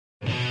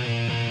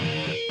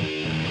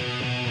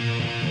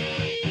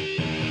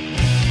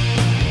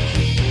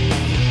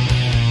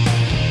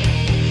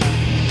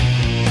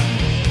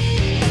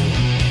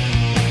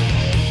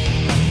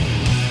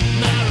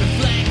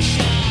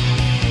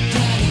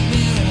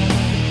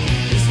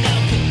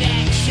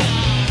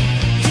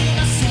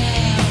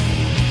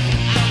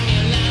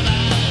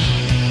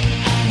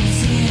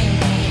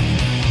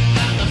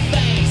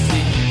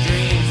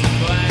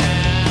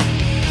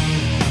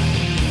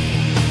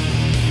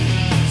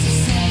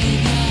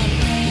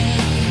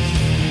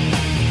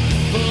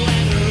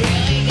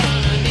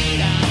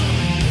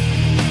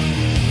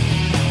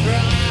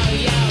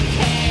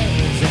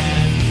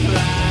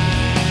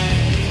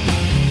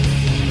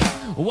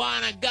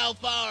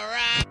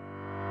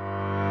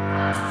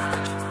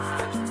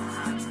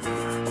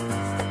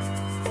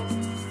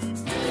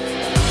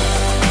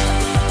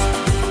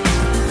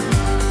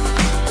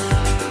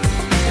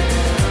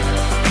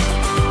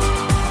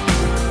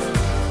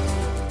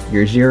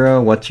You're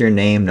zero, what's your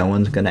name? No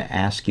one's going to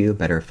ask you.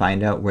 Better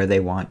find out where they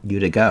want you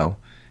to go.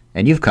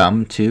 And you've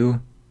come to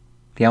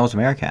the Owls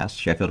Americast,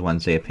 Sheffield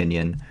Wednesday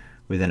opinion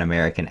with an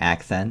American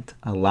accent.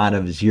 A lot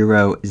of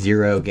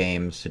 0-0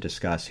 games to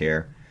discuss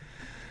here.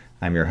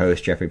 I'm your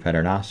host, Jeffrey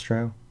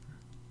Paternostro.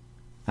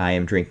 I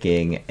am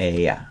drinking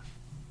a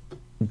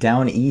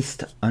Down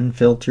East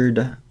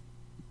unfiltered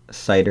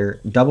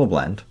cider double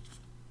blend.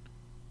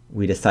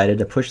 We decided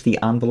to push the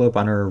envelope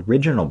on our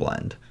original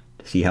blend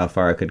to see how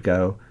far it could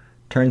go.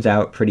 Turns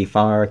out pretty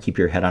far. Keep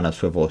your head on a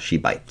swivel, she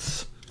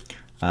bites.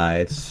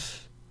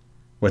 It's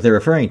what they're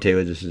referring to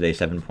is this is a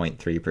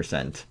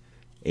 7.3%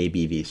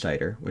 ABV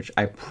cider, which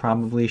I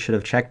probably should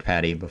have checked,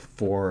 Patty,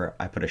 before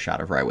I put a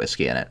shot of rye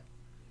whiskey in it.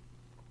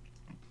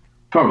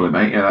 Probably,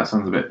 mate. Yeah, that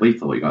sounds a bit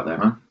lethal what you got there,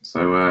 man.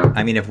 So,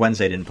 I mean, if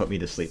Wednesday didn't put me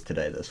to sleep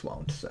today, this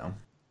won't, so.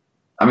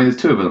 I mean, there's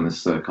two of us on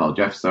this call,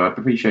 Jeff, so I'd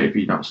appreciate if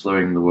you're not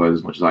slurring the words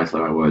as much as I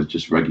slur my words,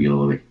 just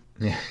regularly.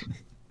 Yeah.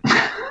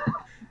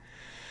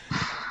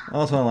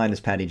 Also on the line is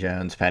Patty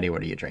Jones. Patty,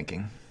 what are you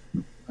drinking?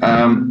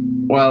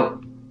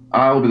 Well,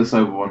 I'll be the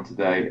sober one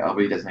today. I'll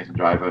be designated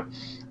driver.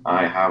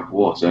 I have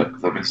water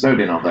because I've been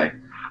snowed in all day.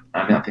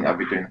 And I think I'll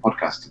be doing the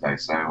podcast today,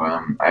 so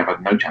I've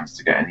had no chance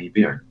to get any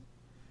beer.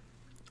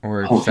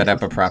 Or set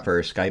up a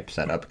proper Skype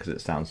setup because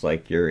it sounds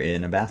like you're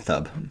in a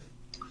bathtub.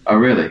 Oh,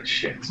 really?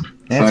 Shit.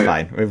 That's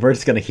fine. We're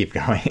just going to keep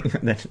going.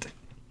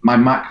 My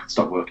Mac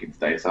stopped working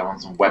today, so I'm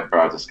on some web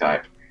browser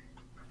Skype.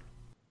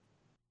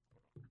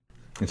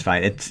 It's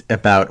fine. It's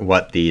about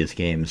what these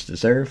games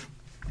deserve.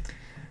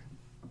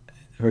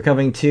 We're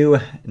covering 2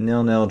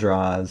 0-0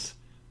 draws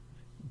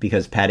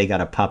because Patty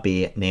got a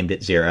puppy, named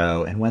it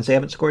Zero, and Wednesday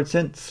haven't scored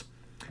since.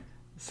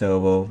 So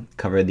we'll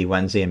cover the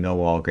Wednesday and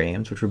Millwall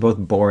games, which were both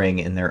boring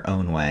in their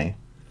own way.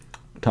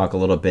 Talk a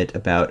little bit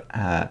about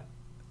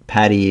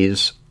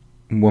Patty's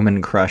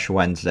woman crush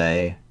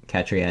Wednesday,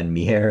 Katriane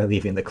Mier,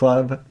 leaving the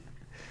club.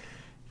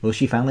 Will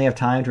she finally have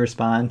time to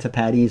respond to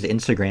Patty's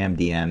Instagram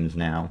DMs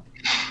now?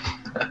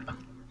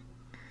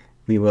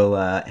 We will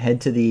head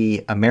to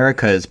the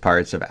Americas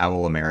parts of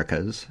Owl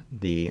Americas,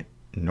 the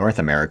North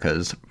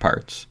Americas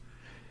parts,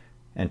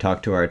 and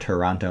talk to our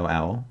Toronto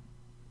Owl.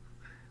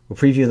 We'll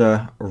preview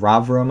the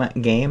Rotherham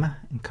game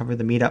and cover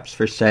the meetups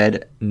for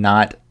said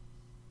not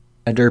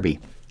a derby,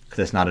 because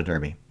it's not a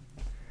derby.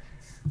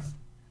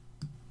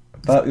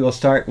 But we will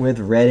start with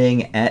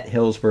Reading at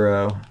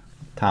Hillsborough.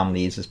 Tom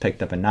Lees has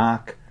picked up a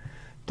knock.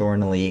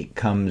 Thornley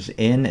comes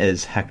in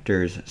as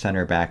Hector's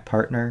center back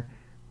partner,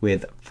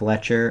 with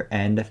Fletcher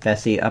and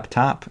Fessy up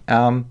top.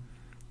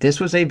 This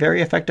was a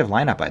very effective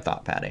lineup, I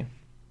thought, Patty.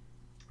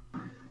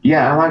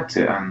 Yeah, I liked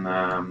it, and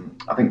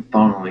I think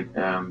Thornley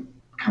kind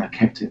of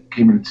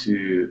came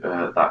into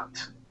that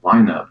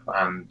lineup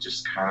and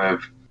just kind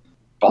of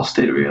bossed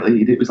it,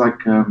 really. It was like,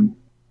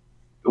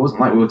 it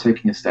wasn't like we were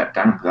taking a step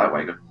down for that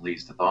way, going from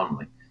Leeds to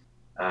Thornley.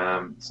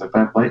 So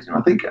fair play to him.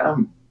 I think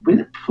we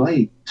didn't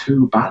play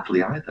too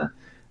badly either.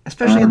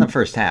 Especially in the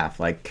first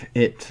half.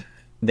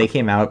 They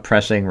came out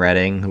pressing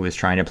Reading, who was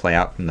trying to play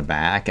out from the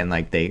back, and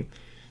they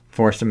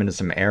forced them into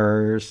some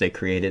errors. They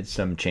created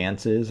some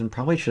chances, and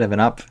probably should have been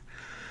up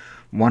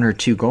 1 or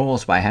 2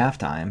 goals by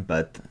halftime.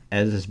 But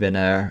as has been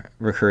a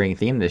recurring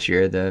theme this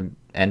year, the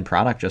end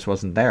product just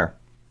wasn't there.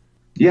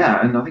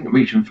 Yeah, and I think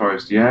Reach and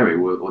Forestieri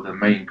were the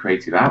main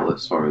creative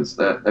outlets for us.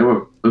 They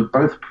were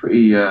both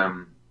pretty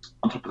on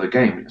top of the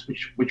game,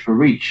 which for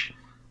Reach,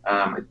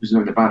 it was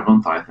only a bad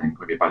month, I think,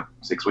 maybe about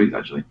 6 weeks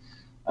actually.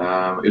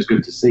 It was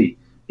good to see.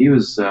 He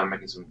was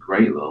making some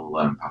great little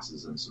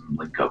passes and some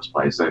link-ups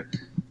play. So,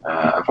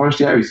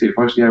 Forestieri,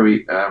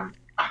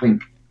 I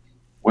think,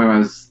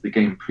 whereas the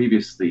game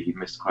previously he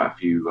missed quite a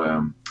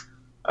few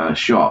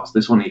shots,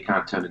 this one he kind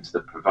of turned into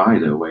the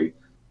provider where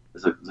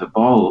there's a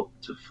ball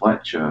to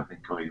Fletcher, I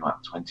think going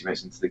like 20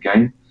 minutes into the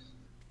game,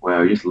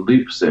 where he just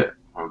loops it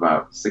from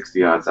about 60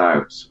 yards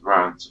out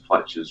round to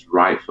Fletcher's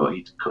right foot.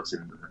 He cuts in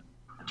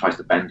and tries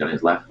to bend on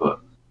his left foot,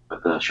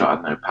 but the shot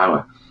had no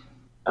power.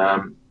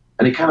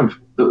 And it kind of,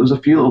 there was a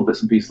few little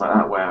bits and pieces like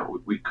that where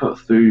we cut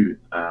through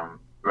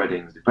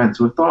Reading's defence.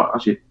 So we thought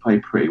actually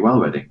played pretty well,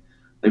 Reading.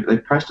 They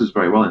pressed us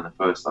very well in the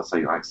first, let's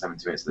say,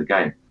 70 minutes of the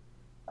game.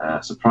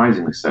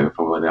 Surprisingly so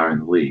for where they are in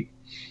the league.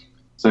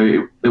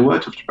 So they were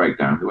tough to break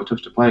down. They were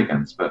tough to play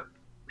against, but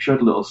we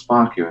showed a little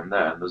spark here and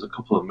there. And there's a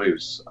couple of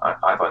moves, I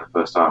thought, in the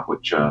first half,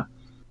 which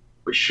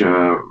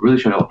really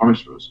showed a lot of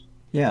promise for us.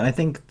 Yeah, and I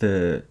think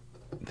the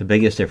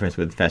biggest difference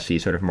with Fessy,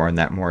 sort of more in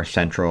that more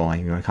central,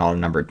 you want to call him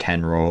number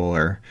 10 role,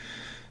 or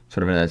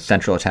sort of in a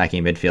central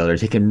attacking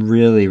midfielder, he can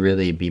really,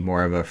 really be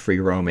more of a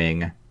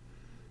free-roaming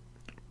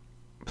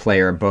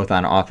player, both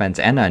on offense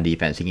and on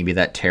defense. He can be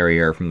that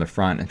terrier from the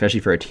front, especially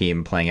for a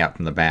team playing out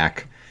from the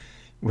back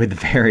with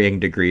varying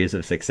degrees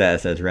of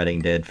success, as Reading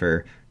did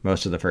for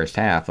most of the first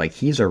half.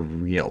 He's a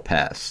real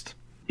pest.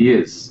 He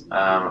is,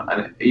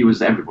 and he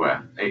was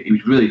everywhere. He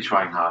was really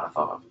trying hard, I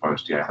thought, at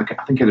Forest. Yeah, I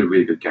think he had a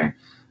really good game.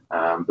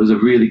 There was a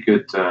really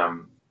good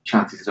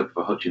chance he set up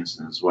for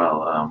Hutchinson as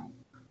well,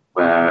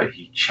 where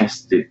he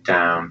chested it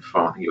down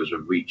from, I think it was a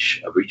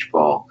reach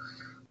ball,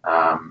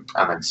 and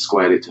then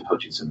squared it to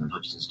Hutchinson, and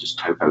Hutchinson's just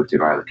toe-poked it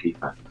right at the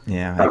keeper.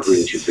 Yeah, That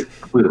really should be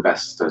probably the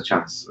best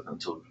chance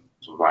until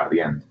right at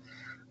the end,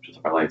 which we'll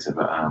talk about later.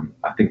 But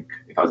I think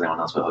if that was anyone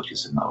else but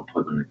Hutchinson, that would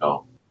probably been a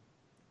goal.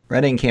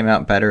 Reading came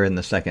out better in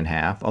the second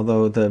half,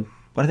 although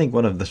I think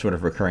one of the sort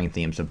of recurring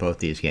themes of both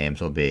these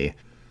games will be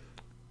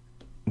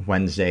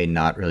Wednesday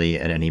not really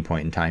at any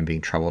point in time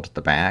being troubled at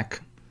the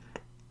back.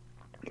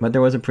 But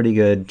there was a pretty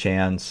good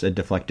chance, a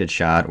deflected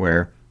shot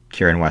where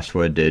Kieran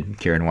Westwood did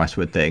Kieran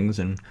Westwood things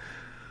and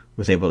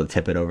was able to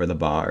tip it over the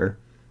bar.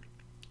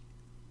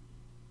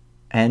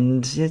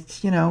 And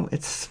it's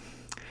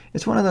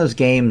one of those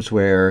games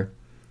where,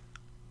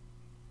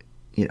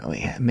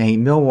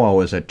 Millwall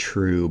was a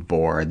true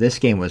bore. This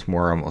game was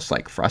more almost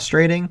like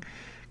frustrating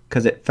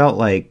because it felt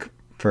like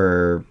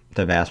for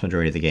the vast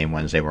majority of the game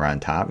Wednesday were on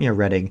top.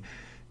 Reading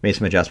made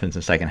some adjustments in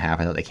the second half.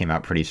 I thought they came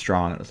out pretty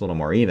strong. It was a little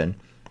more even.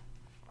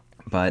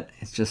 But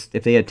it's just,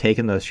 if they had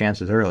taken those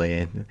chances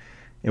early,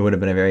 it would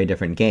have been a very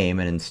different game.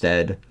 And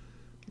instead,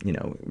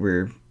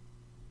 we're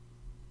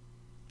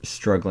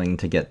struggling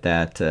to get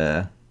that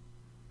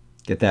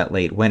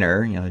late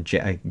winner.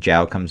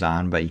 Zhao comes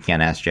on, but you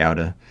can't ask Zhao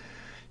to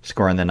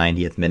score in the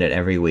 90th minute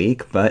every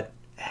week. But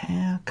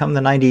come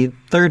the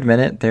 93rd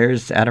minute,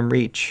 there's Adam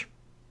Reach.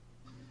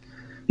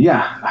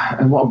 Yeah,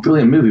 and what a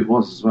brilliant move it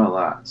was as well.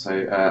 That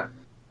so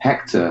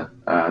Hector.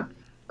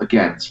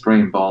 Again,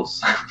 spraying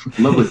balls,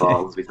 lovely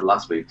balls, we did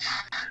last week,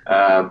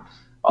 all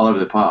over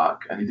the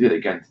park, and he did it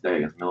again today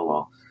against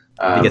Millwall.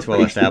 I think it's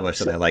well established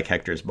that I like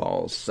Hector's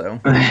balls, so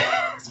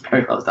it's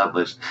very well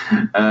established.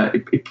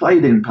 He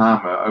played in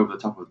Palmer over the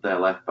top of their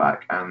left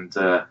back, and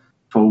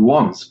for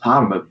once,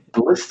 Palmer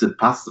blistered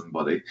past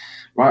somebody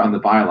right on the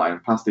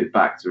byline, passed it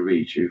back to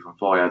Reach, who from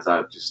 4 yards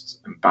out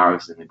just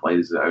embarrassingly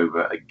plays it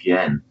over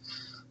again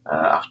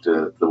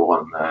after the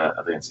one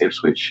against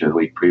Ipswich the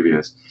week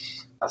previous.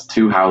 That's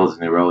 2 howls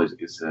in a row is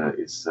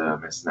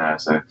missed now.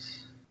 So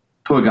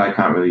poor guy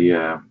can't really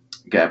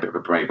get a bit of a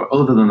break. But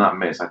other than that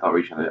miss, I thought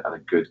Reach had a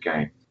good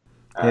game.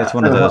 Yeah, it's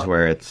one of those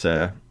where it's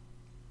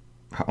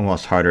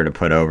almost harder to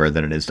put over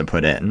than it is to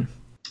put in.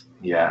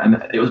 Yeah,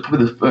 and it was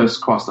probably the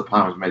first cross that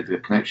Palmer's made the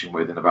connection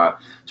with in about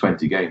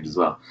 20 games as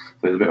well.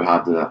 So it was a bit of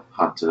a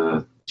hard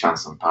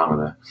chance on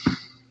Palmer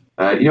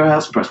there. What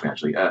else impressed me,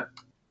 actually? The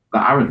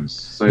Aarons.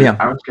 So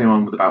Aarons came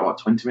on with about,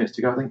 20 minutes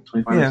to go, I think?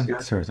 25 minutes to go?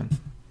 Yeah, certain.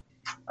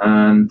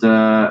 And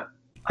to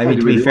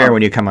be fair,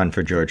 when you come on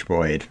for George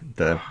Boyd,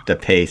 the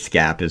pace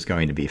gap is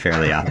going to be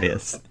fairly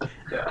obvious.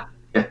 Yeah,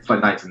 it's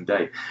like night and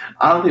day.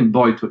 I don't think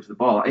Boyd touched the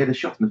ball. He had a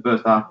shot in the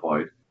first half,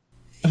 Boyd.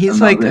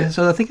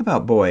 So the thing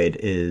about Boyd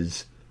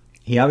is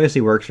he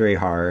obviously works very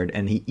hard,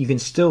 and you can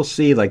still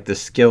see like the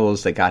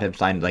skills that got him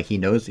signed. Like he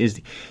knows his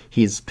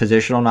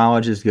positional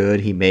knowledge is good.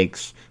 He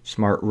makes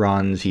smart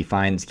runs. He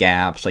finds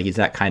gaps. Like he's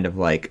that kind of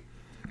like,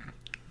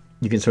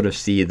 you can sort of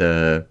see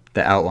the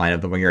outline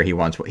of the winger he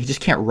wants. He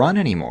just can't run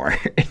anymore.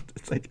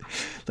 It's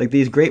like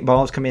these great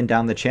balls come in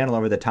down the channel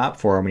over the top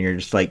for him, and you're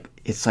just like,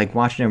 it's like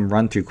watching him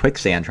run through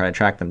quicksand trying to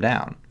track them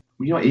down.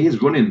 He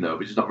is running though,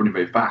 but he's not running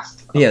very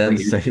fast.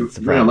 He's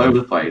running all over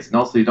the place, and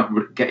also he's not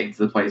getting to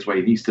the place where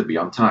he needs to be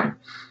on time.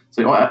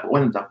 So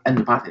what ends up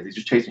happening is he's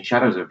just chasing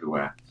shadows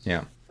everywhere.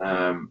 Yeah.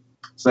 I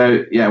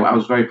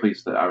was very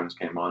pleased that Aarons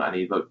came on, and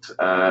he looked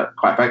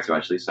quite effective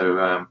actually. So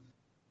a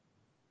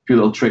few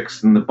little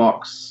tricks in the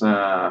box,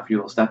 a few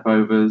little step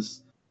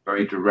overs,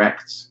 very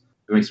direct.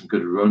 We made some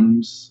good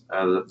runs.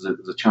 There's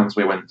a chance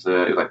where it was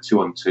like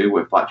 2-on-2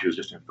 where Fletcher was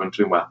just in front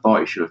of him, where I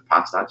thought he should have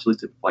passed actually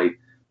to play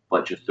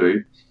Fletcher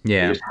through.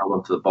 Yeah. He just held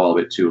onto the ball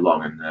a bit too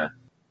long and kind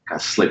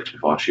of slipped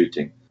before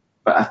shooting.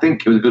 But I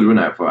think it was a good run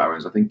out for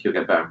Aarons. I think he'll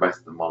get better and better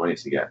the more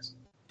minutes he gets.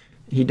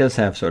 He does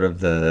have sort of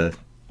the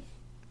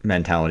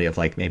mentality of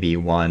like maybe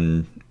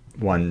one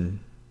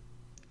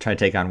try to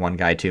take on one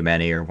guy too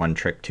many, or one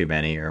trick too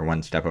many, or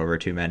one step over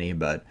too many.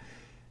 But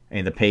I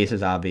mean, the pace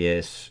is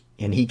obvious,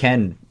 and he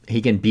can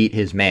beat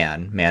his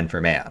man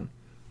for man,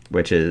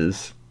 which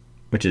is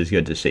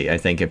good to see. I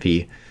think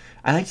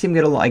I like to see him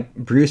get like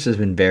Bruce has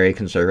been very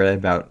conservative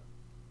about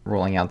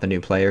rolling out the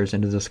new players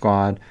into the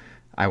squad.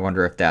 I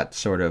wonder if that's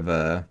sort of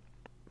a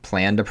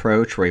planned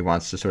approach where he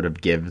wants to sort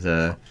of give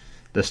the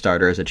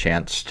starters a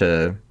chance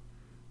to,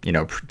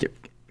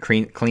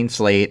 clean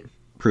slate,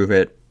 prove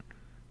it,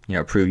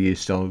 prove you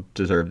still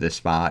deserve this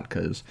spot.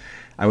 Because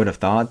I would have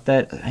thought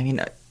that,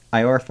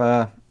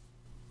 Iorfa,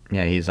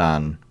 he's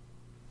on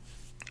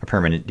a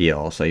permanent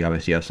deal, so you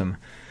obviously have some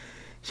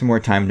more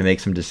time to make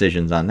some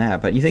decisions on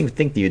that. But you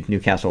think the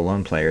Newcastle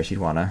loan players, you'd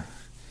want to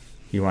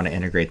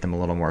integrate them a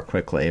little more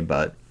quickly.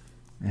 But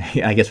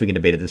I guess we can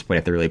debate at this point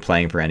if they're really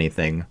playing for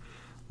anything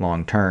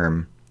long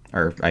term,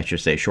 or I should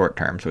say short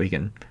term. So he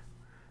can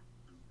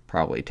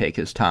probably take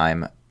his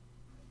time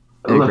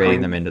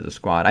integrating them into the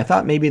squad. I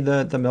thought maybe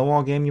the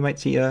Millwall game you might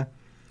see a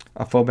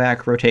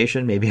fullback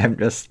rotation. Maybe I've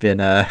just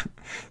been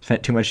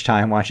spent too much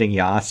time watching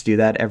Yas do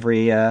that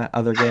every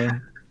other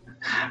game.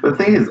 But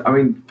the thing is,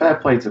 fair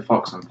play to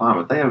Fox and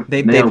Palmer.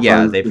 They played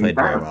very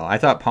well. I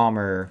thought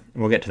Palmer.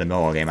 We'll get to the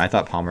Millwall game. I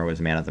thought Palmer was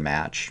man of the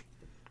match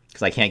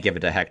because I can't give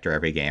it to Hector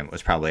every game. It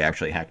was probably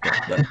actually Hector.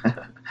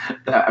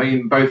 But I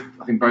mean, both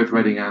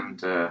Reading and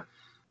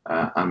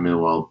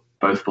Millwall,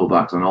 both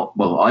fullbacks, and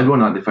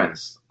everyone on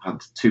defence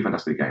had two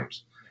fantastic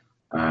games,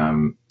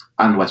 and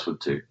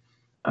Westwood too.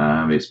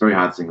 It's very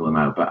hard to single them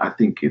out, but I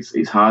think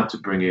it's hard to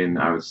bring in.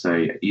 I would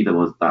say either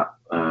was that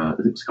I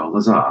think it's called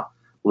Lazar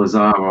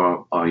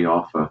or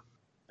Yarfa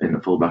in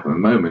the fullback at the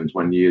moment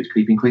when you're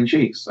keeping clean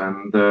sheets,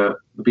 and the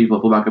people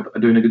at fullback are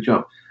doing a good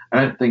job.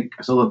 I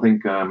still don't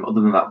think,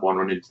 other than that one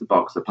run into the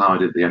box that Palmer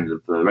did at the end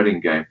of the Reading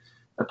game,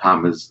 that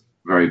Palmer's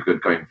very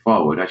good going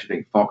forward. I actually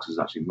think Fox is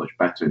actually much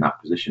better in that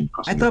position.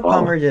 I thought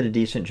Palmer did a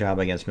decent job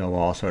against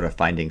Millwall, sort of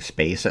finding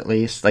space at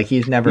least. Like,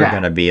 he's never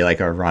going to be like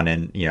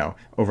a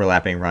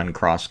overlapping run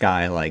cross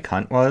guy like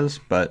Hunt was,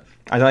 but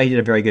I thought he did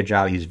a very good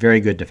job. He's very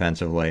good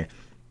defensively,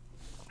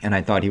 and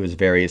I thought he was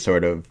very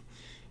sort of,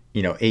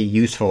 a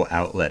useful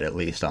outlet at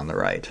least on the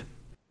right.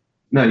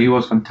 No, he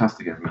was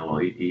fantastic against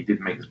Millwall. He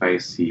did make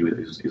space.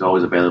 He's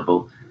always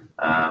available.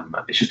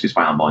 It's just his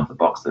final ball into the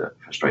box that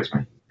frustrates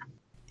me.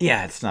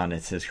 Yeah,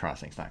 it's his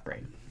crossing's not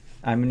great.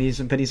 I mean,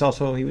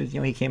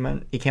 he came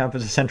up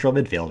as a central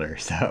midfielder,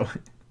 so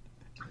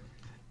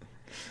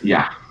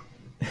yeah,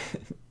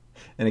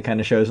 and it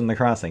kind of shows in the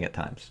crossing at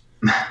times.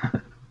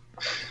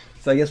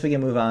 So I guess we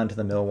can move on to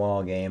the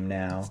Millwall game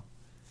now.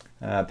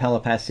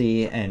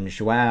 Pelopessi and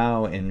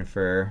Joao in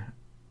for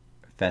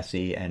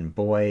Fessy and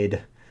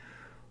Boyd.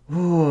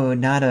 Ooh,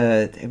 not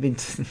a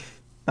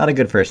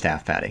good first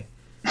half, Patty.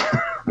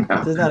 No.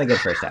 This is not a good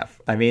first half.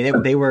 I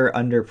mean, they were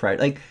under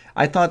pressure. Like,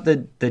 I thought the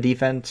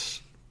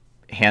defense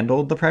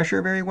handled the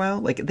pressure very well.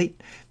 Like,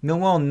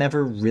 Millwall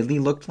never really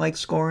looked like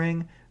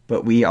scoring,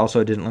 but we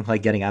also didn't look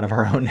like getting out of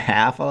our own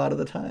half a lot of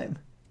the time.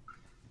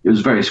 It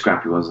was very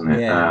scrappy, wasn't it?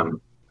 Yeah.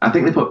 I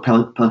think they put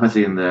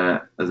Pelopessi in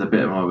there as a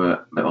bit more of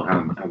a little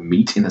kind of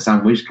meat in the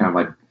sandwich, kind of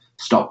like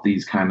stop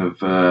these kind of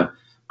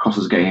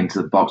crosses getting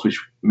into the box, which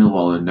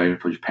Millwall are known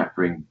for just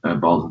peppering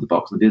balls into the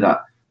box. And they did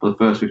that for the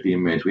first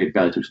 15 minutes. We had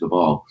barely touched the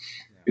ball.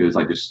 It was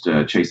like just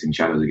chasing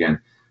shadows again.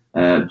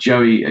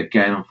 Joey,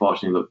 again,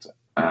 unfortunately, looked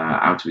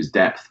out of his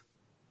depth.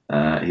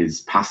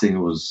 His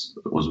passing was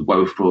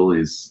woeful.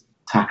 His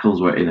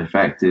tackles were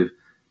ineffective.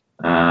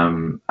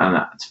 And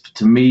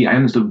to me, I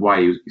understood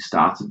why he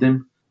started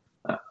them.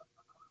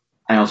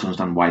 I also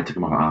understand why he took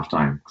him off at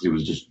half-time, because he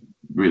was just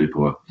really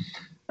poor.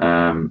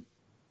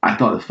 I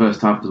thought the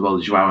first half as well,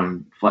 Joao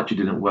and Fletcher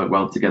didn't work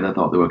well together. I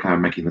thought they were kind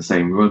of making the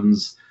same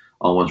runs,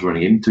 almost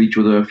running into each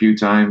other a few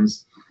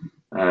times.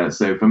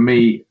 So for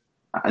me,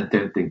 I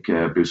don't think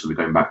Bruce will be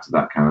going back to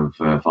that kind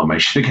of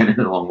formation again in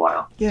a long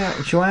while. Yeah,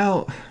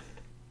 Joao.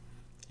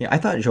 Yeah, I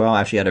thought Joao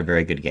actually had a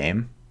very good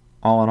game,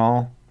 all in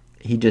all.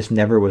 He just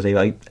never was able.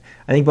 I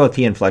think both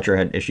he and Fletcher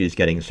had issues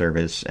getting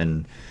service,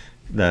 and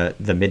the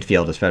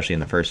midfield, especially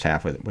in the first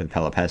half with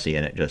Pelopessi,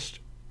 and it just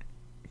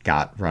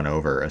got run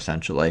over,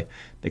 essentially.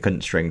 They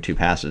couldn't string two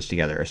passes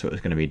together, so it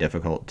was going to be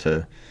difficult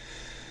to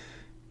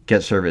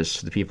get service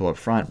to the people up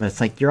front. But it's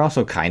like, you're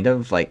also kind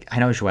of like, I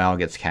know Joao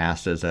gets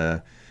cast as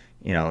a,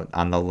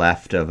 on the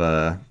left of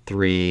a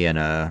 3 and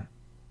a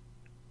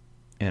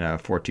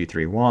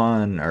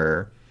 4-2-3-1,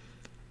 or,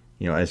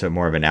 as a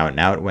more of an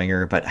out-and-out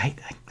winger. But I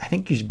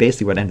think he's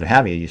basically what ended up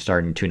having. You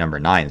starting two number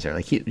 9s there.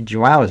 Like,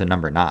 Joao is a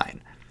number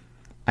 9.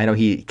 I know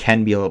he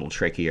can be a little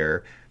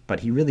trickier,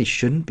 but he really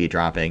shouldn't be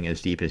dropping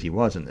as deep as he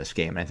was in this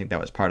game, and I think that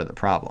was part of the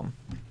problem.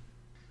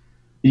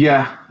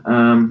 Yeah,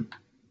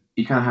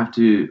 you kind of have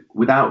to,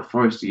 without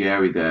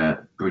Forestieri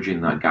there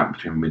bridging that gap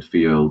between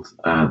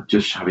midfield,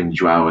 just having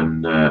Joao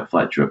and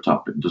Fletcher up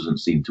top, it doesn't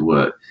seem to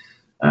work.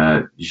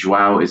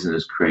 Joao isn't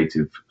as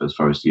creative as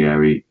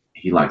Forestieri.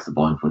 He likes the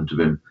ball in front of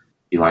him.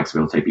 He likes to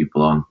be able to take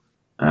people on,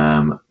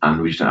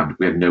 and we have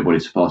nobody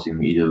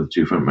supporting either of the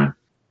two front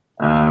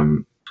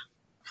men.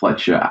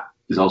 Fletcher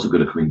is also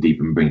good at coming deep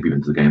and bringing people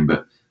into the game,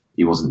 but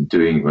he wasn't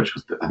doing much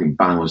because I think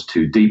Bannon was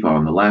too deep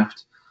on the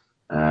left.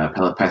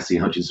 Pelopessi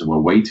and Hutchinson were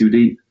way too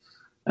deep,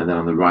 and then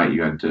on the right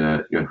you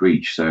had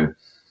Reach. So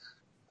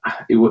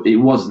it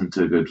wasn't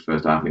a good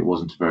first half. It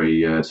wasn't a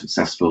very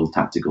successful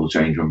tactical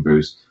change from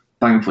Bruce.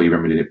 Thankfully, he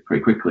remedied it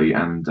pretty quickly,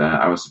 and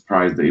I was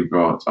surprised that he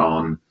brought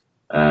on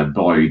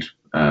Boyd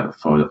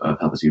for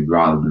Pelopessi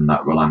rather than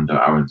that Rolando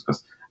Aarons,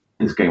 because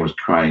this game was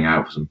crying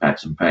out for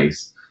some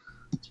pace,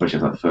 especially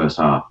after the first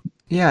half.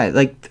 Yeah,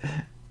 like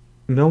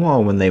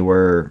Millwall, when they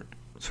were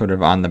sort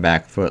of on the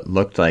back foot,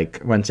 looked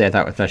like, Wednesday, I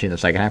thought, especially in the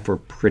second half, were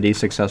pretty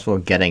successful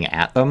getting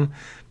at them,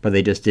 but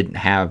they just didn't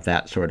have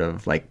that sort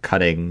of like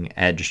cutting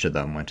edge to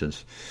them, which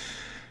is,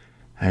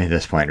 at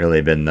this point,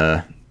 really been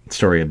the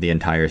story of the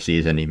entire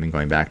season, even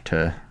going back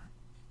to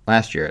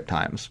last year at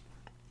times.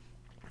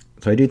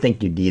 So I do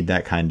think you need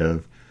that kind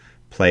of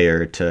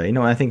player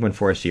to, I think when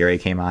Forestieri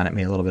came on, it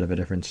made a little bit of a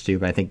difference too,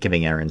 but I think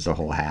giving Aarons the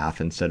whole half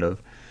instead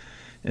of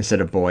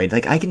Boyd.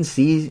 Like, I can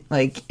see,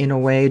 like, in a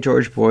way,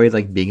 George Boyd,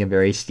 like, being a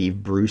very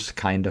Steve Bruce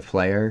kind of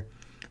player,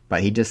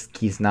 but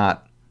he's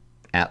not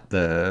at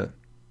the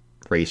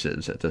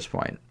races at this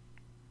point.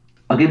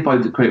 I'll give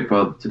Boyd the credit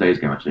for today's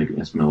game, actually,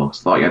 against Millwall. I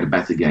thought he had a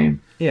better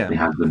game than he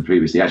had done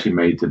previously. He actually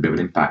made a bit of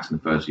an impact in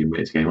the first few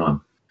minutes game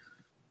on.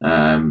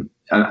 And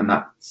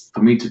that's,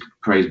 for me, to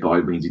praise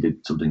Boyd means he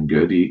did something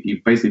good.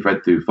 He basically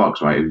fed through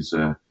Fox, right?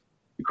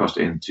 He crossed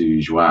it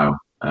into Joao.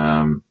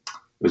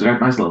 It was a very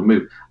nice little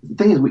move. The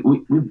thing is,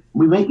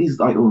 we make these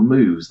like little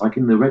moves, like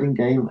in the Reading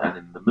game and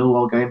in the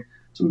Millwall game,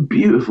 some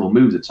beautiful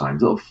moves at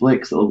times, little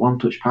flicks, little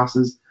one-touch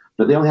passes,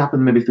 but they only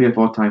happen maybe 3 or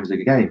 4 times a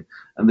game,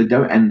 and they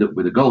don't end up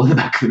with a goal in the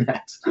back of the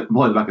net,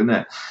 ball in the back of the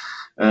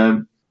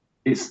net.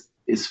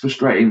 It's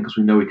frustrating because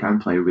we know we can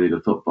play really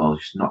good football,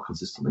 just not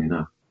consistently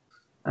enough.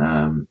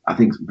 I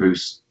think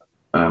Bruce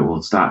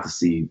will start to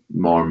see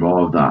more and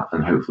more of that,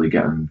 and hopefully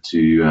get them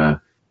to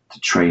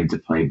train to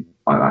play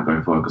like that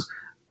going forward. Because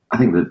I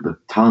think that the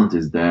talent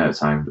is there at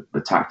times, but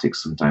the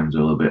tactics sometimes are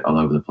a little bit all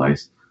over the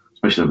place,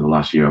 especially over the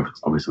last year,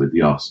 obviously with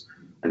Dios.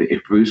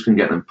 If Bruce can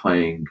get them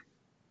playing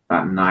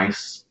that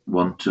nice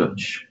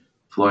one-touch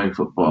flowing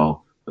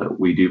football that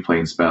we do play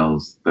in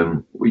spells,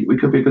 then we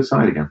could be a good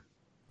side again.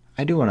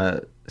 I do want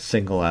to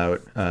single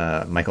out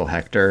Michael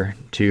Hector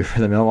too for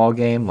the Millwall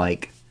game.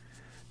 Like,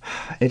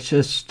 it's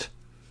just,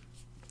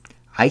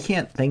 I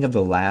can't think of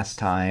the last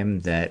time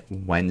that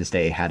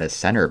Wednesday had a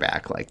center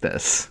back like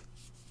this.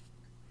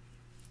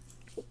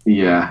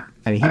 Yeah,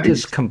 I mean, he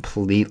just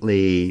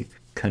completely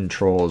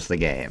controls the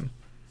game.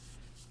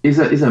 He's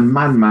a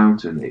man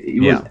mountain.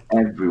 He was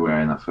everywhere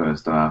in that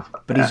first half.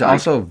 But he's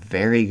also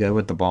very good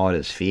with the ball at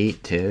his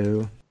feet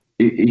too.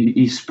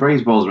 He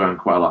sprays balls around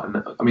quite a lot.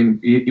 And I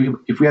mean,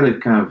 if we had a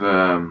kind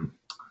of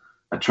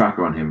a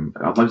tracker on him,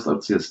 I'd love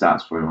to see the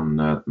stats for him on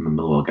the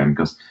Millwall game,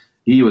 because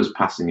he was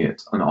passing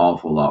it an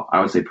awful lot.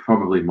 I would say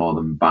probably more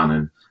than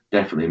Bannon,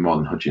 definitely more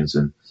than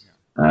Hutchinson.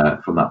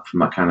 From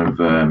that kind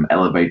of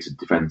elevated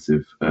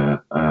defensive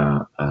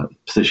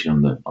position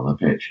on the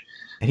pitch.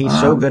 And he's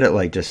so good at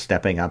like just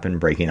stepping up and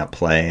breaking up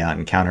play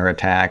on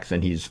counterattacks,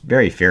 and he's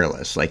very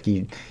fearless. Like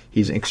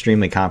he's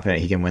extremely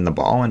confident he can win the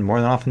ball, and more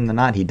than often than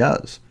not, he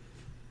does.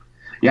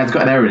 Yeah, he's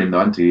got an error in him though,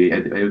 hasn't he?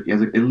 He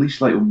has at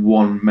least like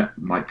one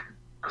like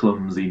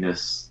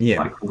clumsiness,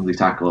 like clumsy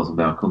tackle or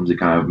something, or clumsy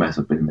kind of mess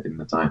up in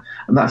the time,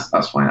 and that's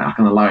fine. I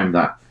can allow him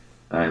that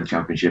in the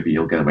Championship.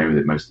 He'll get away with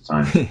it most of the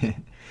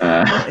time.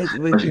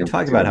 We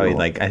talked about how he,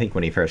 like, I think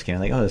when he first came,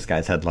 like, oh, this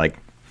guy's had like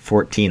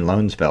 14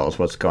 loan spells.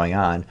 What's going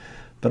on?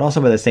 But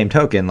also by the same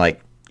token,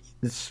 like,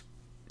 he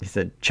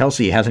said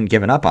Chelsea hasn't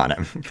given up on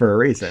him for a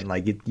reason.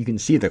 Like, you can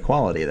see the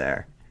quality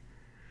there.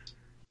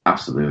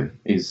 Absolutely,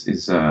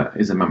 he's a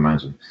man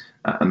mountain,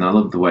 and I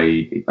love the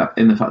way that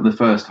in the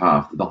first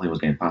half nothing was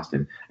getting past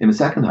him. In the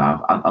second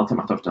half, I'll take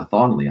my stuff to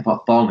Thornley. I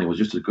thought Thornley was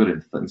just as good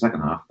in the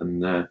second half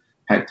than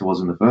Hector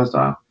was in the first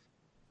half.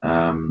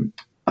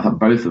 I thought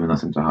both of them in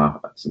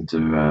that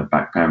centre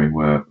back pairing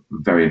were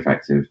very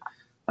effective,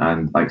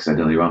 and like I said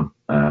earlier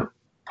on,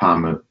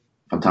 Palmer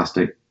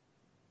fantastic,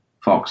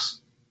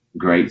 Fox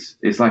great.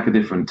 It's like a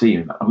different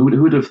team.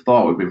 Who would have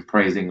thought we'd been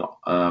praising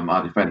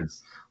our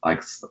defence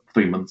like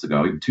 3 months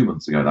ago, even 2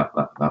 months ago?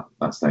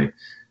 That state,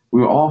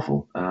 we were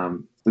awful.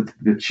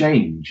 The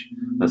change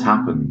that's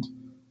happened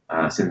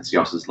since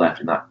Jos has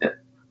left, in that,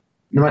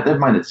 never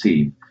mind the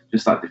team,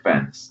 just that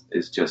defence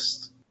is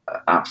just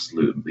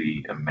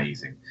absolutely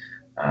amazing.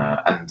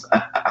 And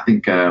I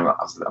think,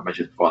 as I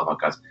mentioned before on the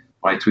podcast,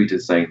 I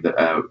tweeted saying that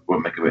it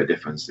won't make a bit of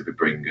difference if we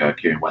bring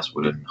Kieran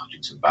Westwood and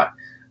Hutchinson back.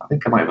 I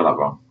think I might have got that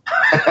wrong.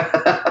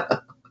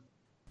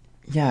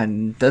 Yeah,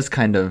 and it does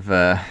kind of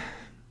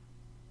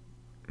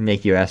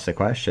make you ask the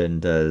question,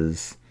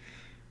 does,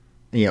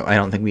 I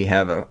don't think we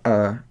have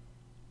a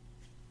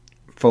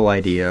full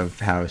idea of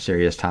how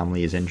serious Tom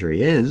Lee's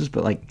injury is,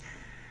 but, like,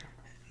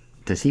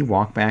 does he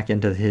walk back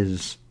into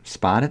his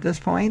spot at this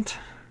point?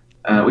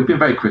 We've been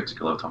very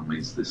critical of Tom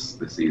Lees this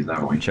season,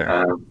 haven't we? Sure.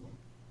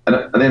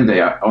 At the end of the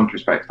day, I want to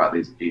respect the fact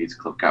that he's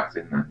club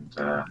captain,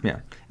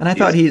 and and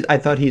I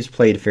thought he's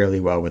played fairly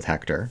well with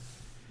Hector.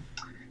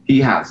 He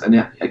has, and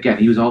again,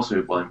 he was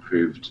also well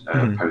improved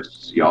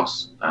post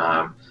Jos.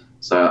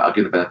 So I'll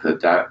give the benefit of the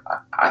doubt.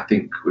 I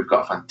think we've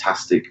got a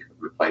fantastic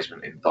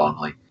replacement in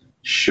Thornley,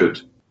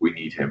 should we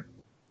need him.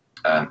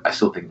 I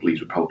still think Leeds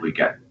would probably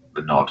get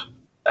the nod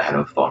ahead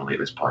of Thornley at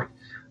this point.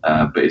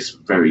 But it's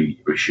very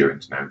reassuring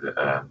to know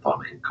that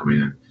Thornley can come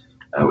in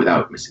and,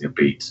 without missing a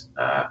beat,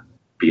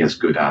 be as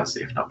good as,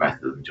 if not better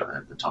than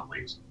Tom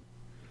Lees.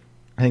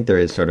 I think there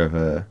is sort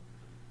of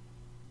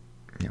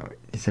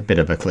it's a bit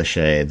of a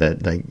cliche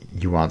that, like,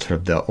 you want sort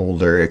of the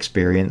older,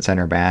 experienced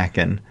center back,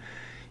 and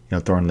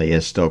Thornley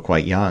is still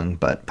quite young.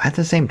 But by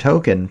the same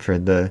token, for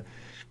the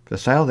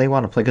style they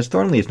want to play, because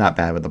Thornley is not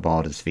bad with the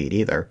ball at his feet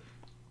either.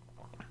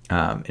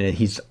 And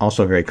he's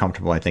also very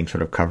comfortable, I think,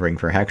 sort of covering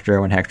for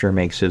Hector when Hector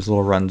makes his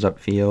little runs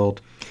upfield.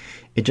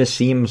 It just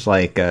seems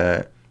like,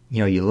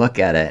 you look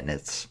at it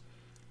and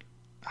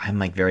I'm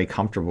like very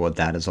comfortable with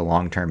that as a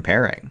long-term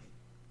pairing.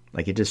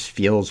 Like, it just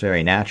feels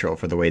very natural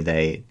for the way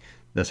the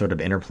sort of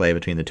interplay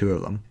between the two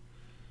of them.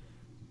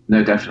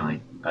 No,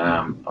 definitely.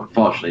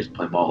 Unfortunately, it's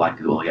probably more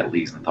likely that we'll get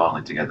Lees and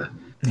Thornley together.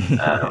 And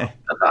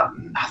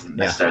that hasn't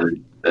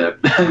necessarily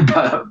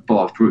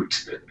bore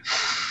fruit.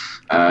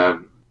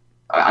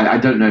 I I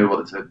don't know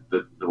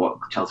what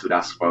Chelsea would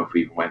ask for if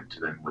we even went to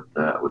them with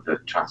the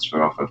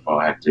transfer offer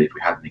for Hector if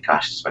we had any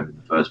cash to spend in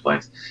the first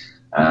place.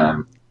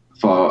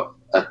 For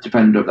a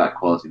defender of that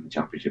quality in the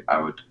Championship,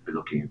 I would be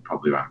looking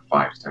probably around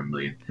 5 to 10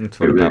 million. That's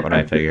about what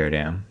I figured.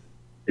 Yeah.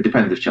 It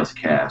depends if Chelsea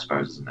care, I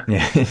suppose, doesn't it?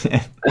 Yeah.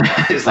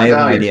 It's I like, have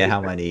no idea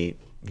how many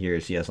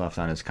years he has left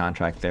on his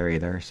contract there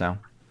either. So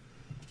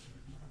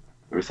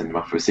we're sending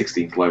him off for a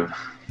 16th loan.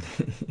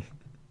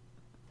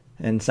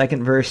 And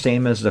second verse,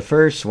 same as the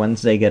first.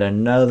 Wednesday get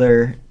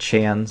another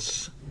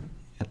chance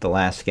at the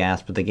last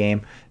gasp of the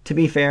game. To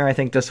be fair, I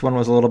think this one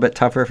was a little bit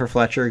tougher for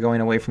Fletcher going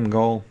away from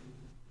goal.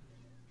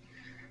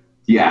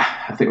 Yeah,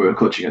 I think we were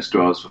clutching at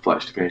straws for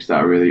Fletcher to finish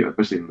that, really,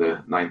 especially in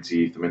the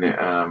 90th minute.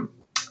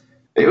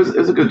 It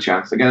was a good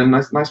chance. Again, a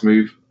nice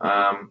move.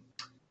 But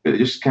it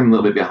just came a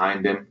little bit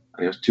behind him,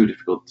 and it was too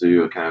difficult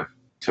to kind of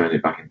turn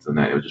it back into the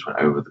net. It just went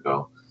over the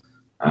goal.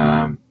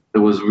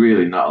 There was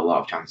really not a lot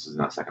of chances in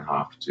that second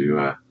half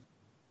to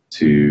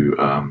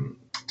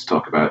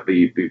talk about.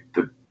 The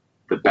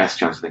best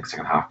chance I think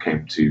second half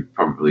came to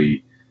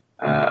probably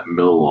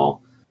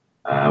Millwall,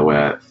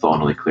 where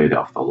Thornley cleared it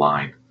off the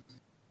line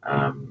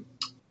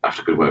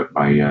after good work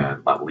by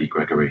Lee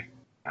Gregory,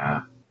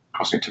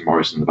 crossing it to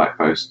Morrison in the back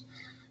post.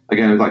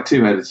 Again, it was like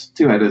two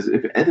headers.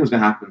 If anything was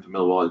going to happen for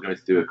Millwall, it was going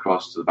to do a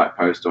cross to the back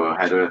post or a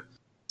header,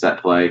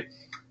 set play.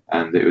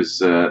 And it was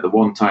the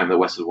one time that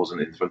Westwood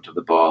wasn't in front of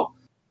the ball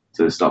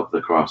to stop the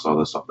cross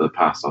or stop the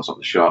pass or stop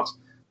the shot.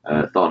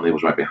 Thornley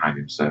was right behind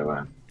him.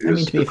 So to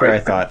be fair, I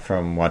thought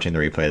from watching the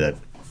replay that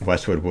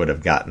Westwood would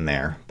have gotten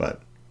there,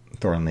 but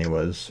Thornley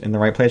was in the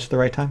right place at the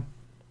right time.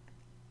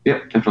 Yeah,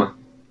 definitely.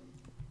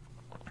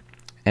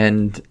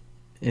 And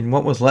in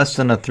what was less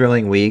than a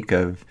thrilling week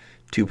of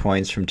 2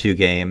 points from 2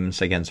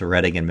 games against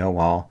Reading and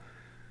Millwall,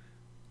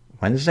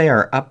 Wednesday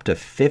are up to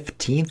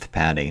 15th,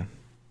 Paddy.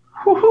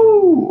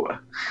 Woohoo!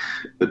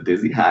 The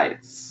dizzy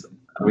heights.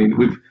 I mean,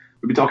 we've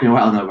been talking a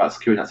while now about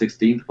securing that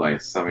 16th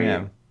place. I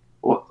mean,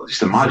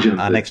 just imagine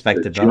the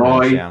unexpected joy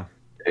bonus,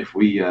 if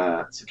we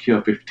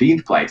secure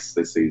 15th place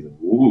this season.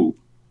 Woo!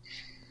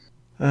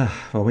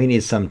 Well, we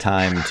need some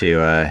time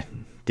to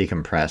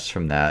decompress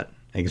from that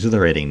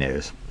exhilarating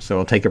news. So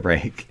we'll take a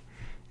break.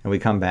 And we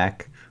come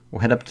back,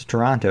 we'll head up to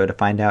Toronto to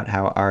find out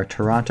how our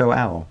Toronto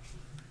Owl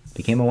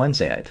became a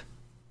Wednesdayite.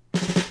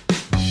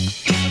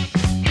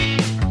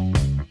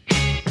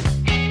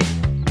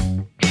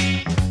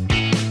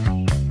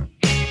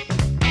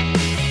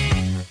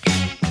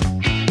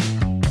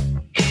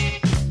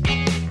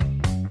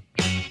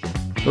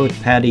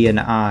 Both Paddy and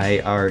I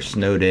are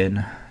snowed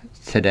in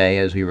today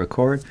as we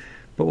record,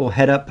 but we'll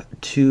head up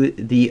to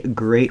the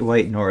Great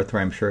White North,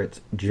 where I'm sure it's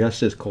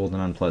just as cold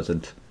and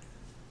unpleasant,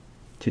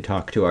 to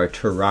talk to our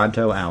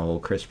Toronto Owl,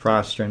 Chris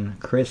Prostron.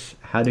 Chris,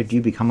 how did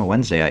you become a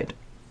Wednesdayite?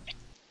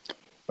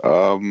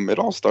 It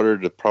all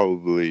started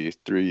probably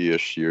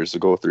 3-ish years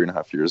ago,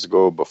 3.5 years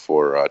ago,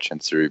 before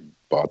Chancery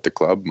bought the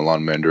club.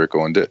 Milan Mandaric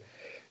owned it.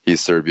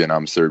 He's Serbian,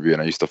 I'm Serbian.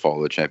 I used to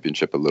follow the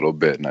championship a little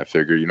bit, and I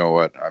figured, you know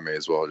what, I may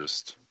as well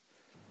just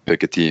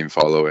pick a team,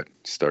 follow it,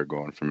 start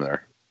going from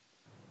there.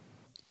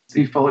 So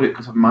you followed it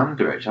because of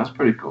Mandaric. That's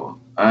pretty cool.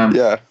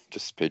 Yeah,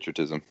 just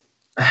patriotism.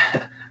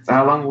 So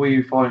how long were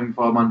you following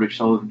for Mandaric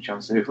sold and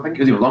Chancery? I think it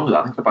was even longer than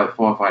that. I think about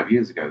 4 or 5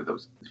 years ago. That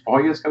was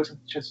 4 years ago since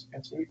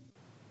Chancery.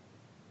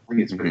 I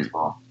think it's pretty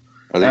far.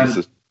 I think it's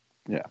just,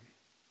 yeah.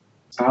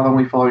 So how long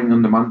were you following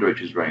under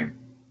Mandaric's reign?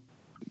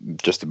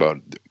 Just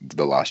about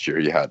the last year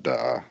you had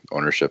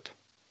ownership.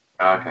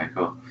 Okay,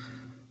 cool.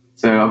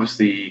 So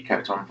obviously you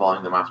kept on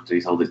following them after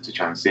he sold it to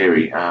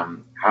Chancery.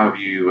 How have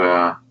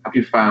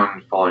you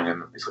found following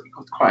them? It's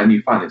quite a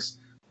new fan. It's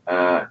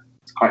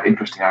quite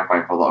interesting, I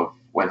find, for a lot of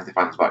Wednesday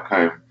fans back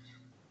home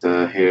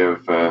to hear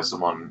of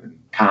someone in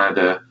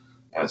Canada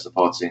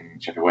supporting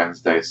Sheffield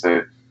Wednesday.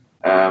 So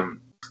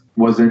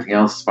was there anything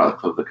else about the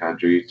club that kind of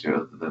drew you to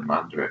other than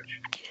Mandaric?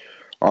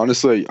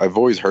 Honestly, I've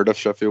always heard of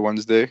Sheffield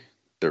Wednesday.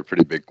 They're a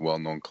pretty big,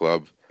 well-known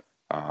club.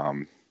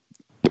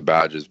 The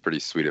badge is pretty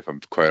sweet, if I'm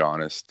quite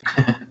honest.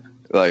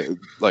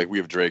 like we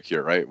have Drake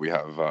here, right? We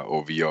have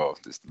OVO.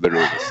 It's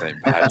literally the same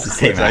badge. It's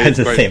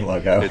the same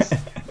logo.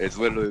 It's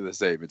literally the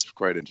same. It's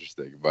quite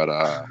interesting. But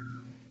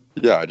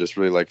yeah, I just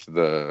really liked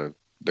the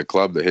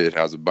club. It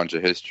has a bunch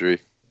of history.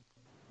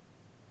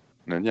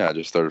 And then, yeah, I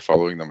just started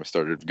following them. I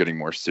started getting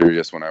more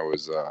serious when I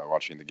was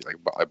watching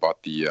I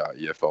bought the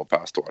EFL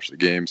pass to watch the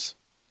games.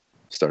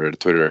 Started a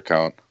Twitter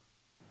account.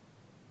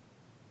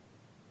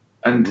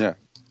 And yeah,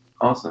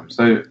 awesome.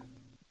 So,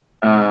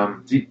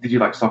 did you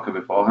like soccer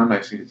beforehand?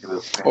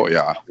 Oh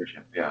yeah,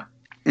 yeah.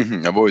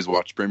 Mm-hmm. I've always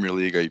watched Premier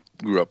League. I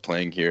grew up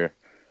playing here.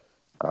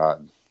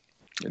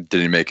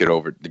 Didn't make it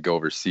over to go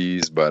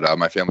overseas, but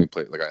my family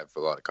played. Like I have a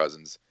lot of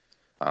cousins.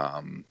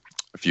 A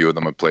few of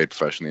them have played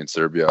professionally in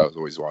Serbia. I was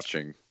always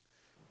watching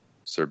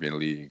Serbian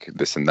league,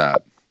 this and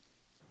that.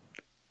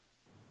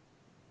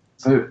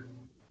 So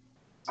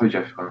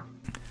Jeff, go on.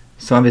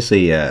 So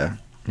obviously, you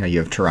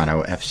have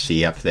Toronto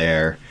FC up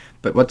there,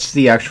 but what's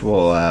the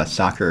actual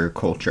soccer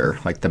culture,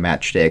 like the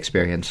match day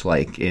experience,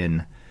 like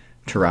in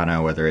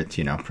Toronto, whether it's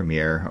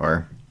Premier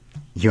or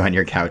You on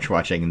your couch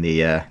watching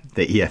the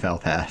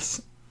EFL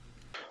pass.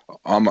 If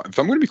I'm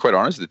going to be quite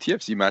honest, the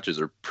TFC matches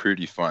are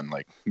pretty fun.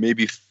 Like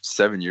maybe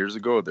 7 years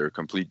ago, they're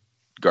complete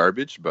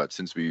garbage, but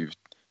since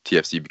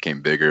TFC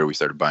became bigger, we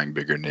started buying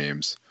bigger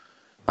names.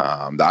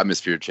 The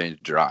atmosphere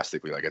changed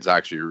drastically. Like it's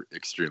actually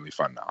extremely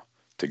fun now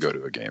to go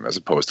to a game as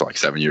opposed to like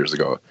 7 years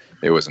ago.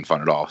 It wasn't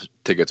fun at all.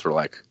 Tickets were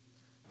like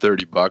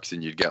 $30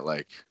 and you'd get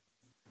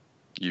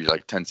you're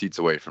like 10 seats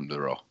away from the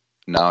row.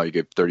 Now you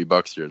get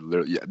 $30. You're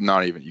literally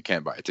not even, you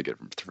can't buy a ticket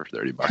for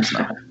 $30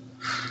 now.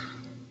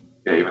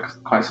 Yeah, you've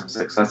had quite some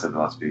success in the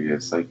last few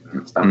years, so you can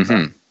understand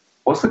that.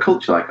 What's the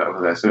culture like over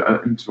there?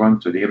 So in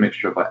Toronto, do you have a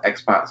mixture of like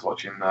expats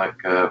watching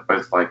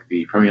both like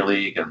the Premier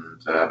League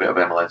and a bit of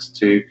MLS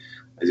too?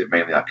 Is it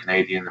mainly like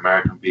Canadian,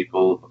 American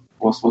people?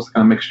 What's the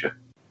kind of mixture?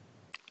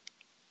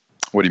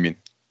 What do you mean?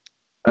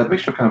 A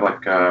mixture of kind of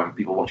like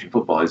people watching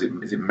football. Is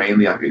it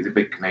mainly like is it a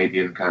big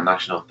Canadian kind of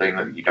national thing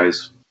that you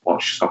guys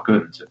watch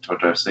soccer and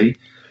Toronto FC?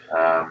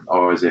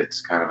 Or is it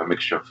kind of a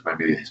mixture of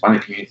maybe the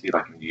Hispanic community,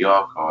 like in New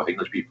York, or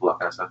English people, that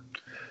kind of stuff?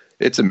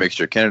 It's a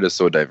mixture. Canada's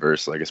so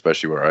diverse, like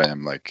especially where I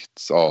am, like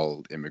it's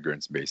all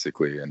immigrants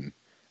basically, and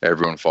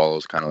everyone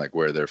follows kind of like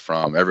where they're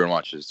from. Everyone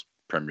watches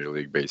Premier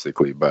League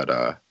basically,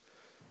 but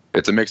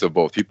it's a mix of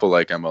both. People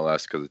like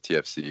MLS because of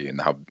TFC and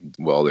how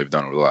well they've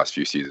done over the last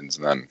few seasons,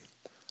 and then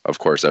of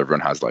course everyone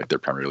has like their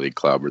Premier League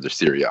club or their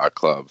Serie A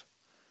club.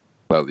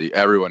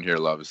 Everyone here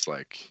loves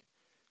like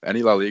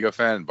any La Liga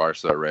fan,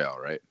 Barca, Real,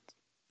 right?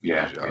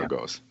 Yeah, Usually how it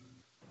goes.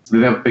 So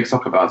they have big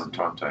soccer bars in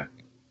Toronto.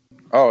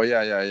 Oh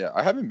yeah.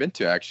 I haven't been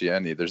to actually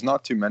any. There's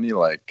not too many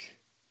like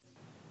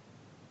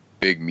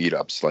big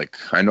meetups. Like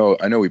I know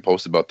we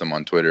post about them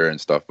on Twitter and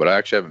stuff, but I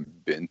actually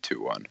haven't been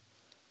to one.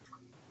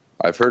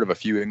 I've heard of a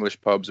few English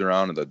pubs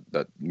around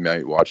that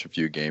might watch a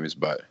few games,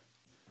 but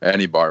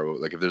any bar,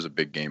 like if there's a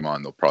big game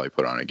on, they'll probably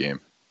put on a game.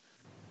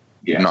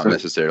 Yeah, not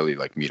necessarily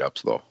like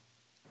meetups though.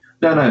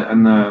 No,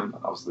 and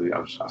obviously I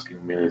was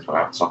asking mainly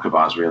about soccer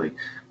bars, really.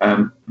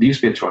 There used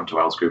to be a Toronto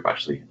Wells group,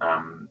 actually.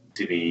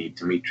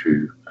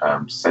 Dimitru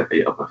set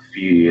it up a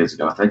few years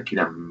ago. I think he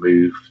then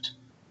moved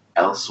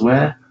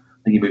elsewhere.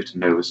 I think he moved to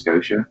Nova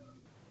Scotia.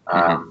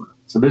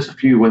 So there's a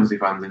few Wednesday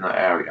fans in that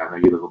area. I know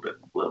you're a little bit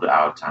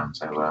out of town,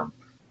 so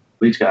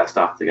we need to get that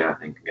started again, I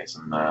think, and get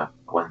some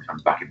Wednesday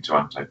fans back in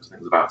Toronto. Because I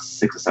think there's about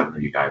 6 or 7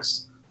 of you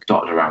guys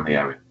dotted around the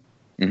area.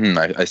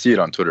 I see it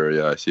on Twitter.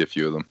 Yeah, I see a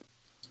few of them.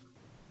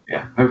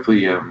 Yeah,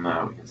 hopefully we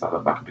can start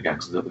that back up again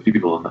because there's a few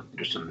people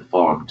interested in the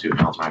forum too,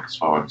 Hells America's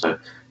forum. So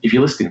if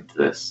you're listening to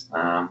this,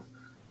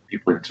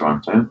 people in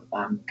Toronto,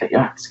 get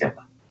your acts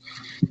together.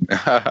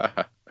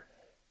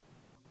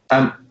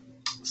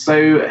 So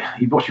you've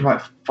been watching for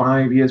like 4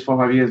 or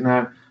 5 years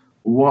now.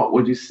 What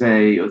would you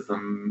say was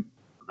the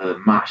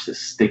match that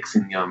sticks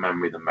in your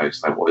memory the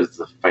most? Like, what is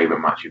the favourite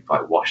match you've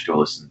like watched or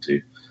listened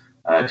to?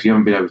 Because you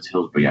haven't been over to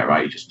Hillsborough yet,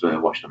 right? You just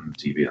watched on the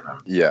TV at the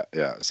moment. Yeah.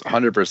 It's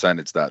 100%.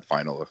 It's that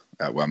final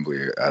at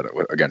Wembley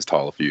against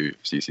Hull a few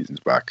seasons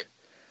back.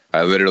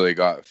 I literally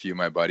got a few of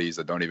my buddies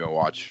that don't even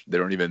watch. They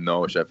don't even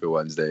know Sheffield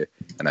Wednesday,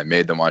 and I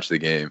made them watch the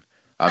game.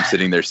 I'm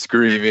sitting there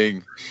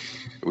screaming.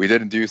 We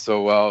didn't do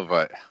so well,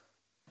 but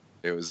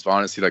it was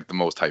honestly like the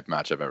most hyped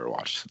match I've ever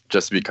watched,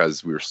 just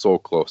because we were so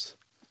close.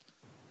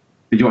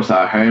 Did you watch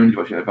that at home? Did you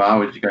watch it at a bar?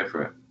 Where did you go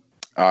for it?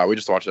 We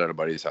just watched it at a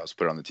buddy's house,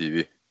 put it on the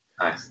TV.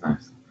 Nice.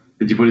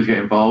 Did your buddies get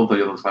involved? Or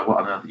you look like,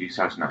 what on earth are you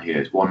shouting at here?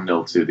 It's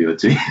 1-0 to the other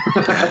team.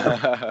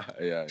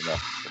 Yeah, I know.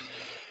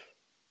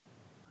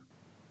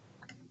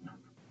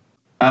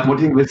 What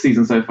do you think of this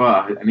season so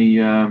far? Any?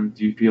 Do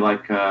you feel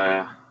like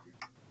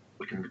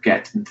we can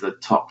get into the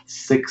top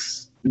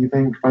 6? Do you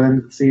think by the end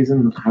of the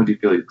season? How do you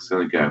feel it's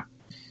going to go?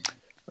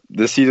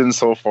 This season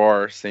so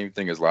far, same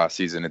thing as last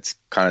season. It's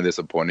kind of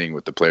disappointing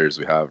with the players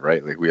we have,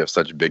 right? Like we have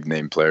such big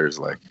name players.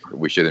 Like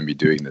we shouldn't be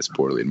doing this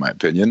poorly, in my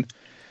opinion.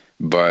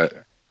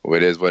 But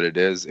it is what it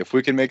is. If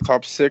we can make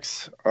top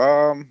 6,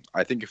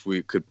 I think if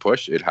we could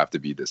push, it'd have to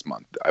be this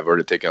month. I've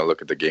already taken a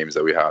look at the games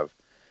that we have,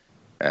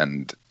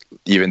 and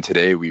even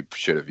today we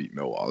should have beat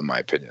Millwall, in my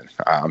opinion.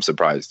 I'm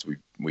surprised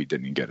we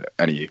didn't get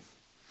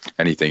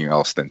anything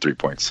else than 3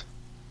 points.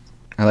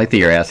 I like that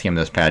you're asking him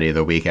this, Patty,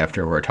 the week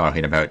after we're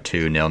talking about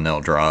 2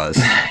 0-0 draws.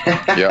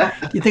 Yeah.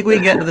 Do you think we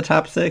can get into the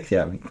top 6?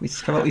 Yeah, we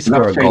score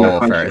a goal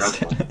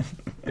first.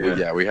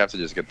 Yeah, we have to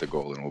just get the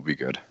goal and we'll be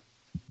good.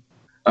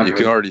 Okay. You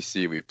can already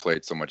see we've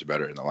played so much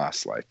better in the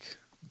last,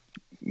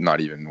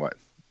 not even, 4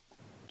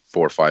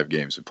 or 5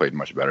 games. We played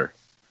much better.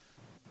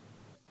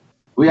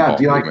 Well, yeah,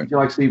 do you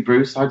like Steve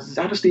Bruce? How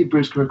does Steve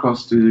Bruce come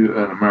across to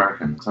an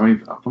American? I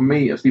mean, for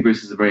me, Steve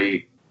Bruce is a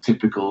very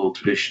typical,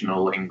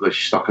 traditional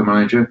English soccer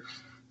manager.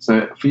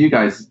 So for you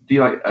guys, do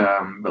you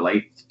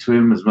relate to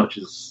him as much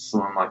as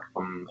someone like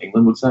from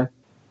England would say?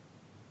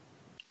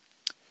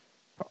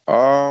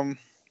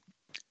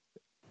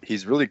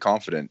 He's really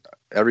confident.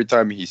 Every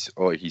time he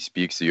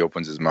speaks, he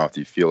opens his mouth.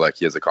 You feel like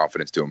he has a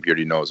confidence to him. He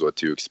already knows what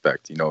to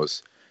expect. He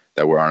knows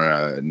that we're on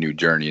a new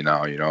journey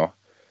now.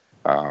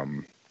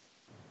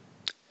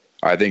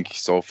 I think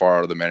so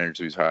far the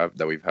managers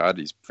we've had,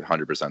 he's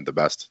 100% the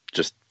best.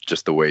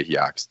 Just the way he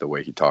acts, the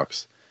way he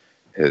talks.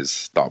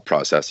 his thought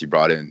process. He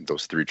brought in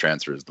those 3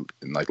 transfers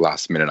in like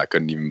last minute. I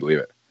couldn't even believe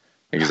it.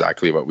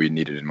 Exactly what we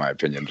needed, in my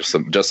opinion. Just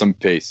some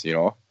pace, you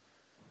know.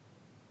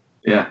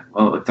 Yeah,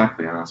 well,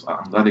 exactly, and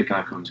I'm glad it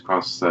kind of comes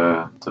across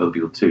to other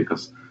people too,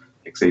 because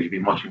like I say, you've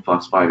been watching for the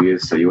last 5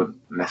 years, so you wouldn't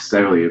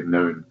necessarily have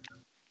known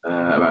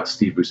about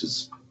Steve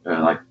Bruce's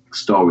like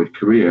storied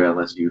career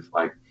unless you've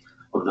like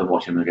other than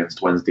watching him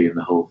against Wednesday in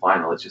the whole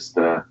final. It's just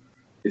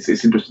it's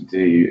interesting to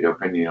hear your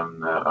opinion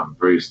on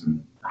Bruce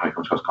and how he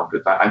comes across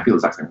confident. I feel the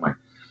exact same way.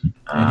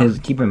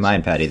 And keep in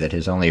mind, Patty, that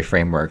his only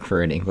framework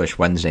for an English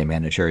Wednesday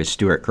manager is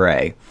Stuart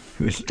Gray,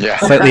 who's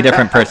slightly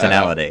different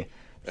personality.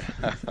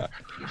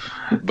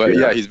 But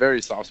yeah, he's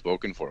very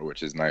soft-spoken for it,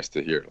 which is nice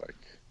to hear. Like,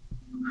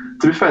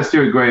 to be fair,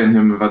 Stuart Gray and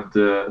him have had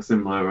a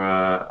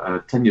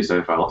similar tenure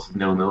so far, lots of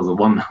 0-0s and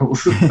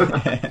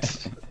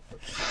 1-0s.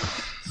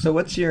 So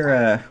what's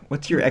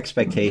your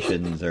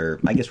expectations,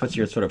 or I guess what's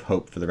your sort of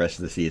hope for the rest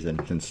of the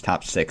season, since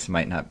top 6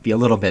 might not be a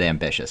little bit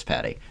ambitious,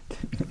 Patty?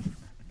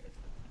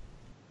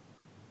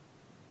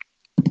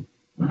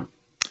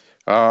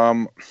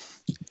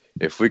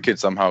 If we could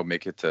somehow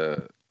make it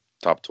to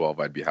top 12,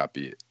 I'd be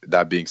happy.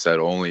 That being said,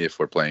 only if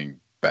we're playing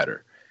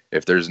better.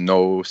 If there's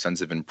no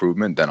sense of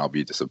improvement, then I'll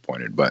be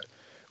disappointed. But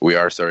we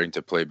are starting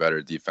to play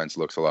better. Defense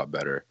looks a lot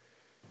better.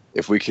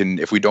 If we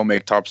don't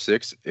make top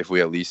 6, if we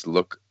at least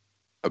look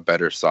a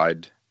better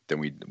side than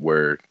we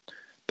were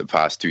the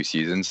past 2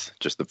 seasons,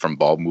 just from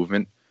ball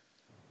movement,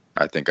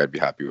 I think I'd be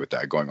happy with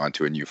that. Going on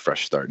to a new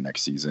fresh start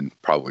next season,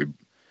 probably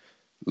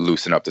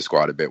loosen up the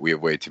squad a bit. We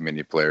have way too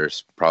many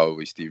players.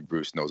 Probably Steve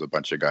Bruce knows a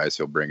bunch of guys.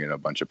 He'll bring in a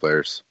bunch of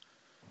players,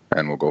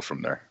 and we'll go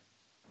from there.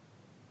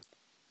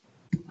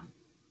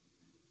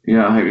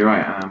 Yeah, I hope you're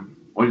right.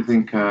 What do you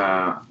think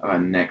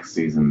about next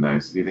season, though?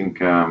 So do you think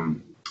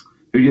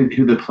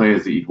who are the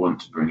players that you'd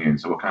want to bring in?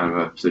 So what kind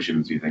of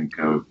positions do you think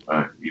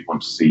you'd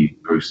want to see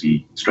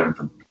Brucey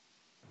strengthen?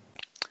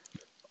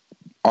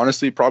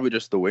 Honestly, probably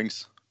just the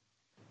wings.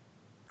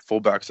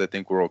 Fullbacks, I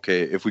think we're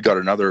okay. If we got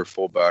another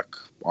fullback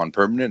on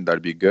permanent,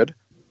 that'd be good.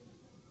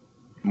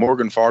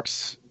 Morgan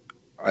Fox,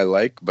 I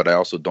like, but I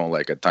also don't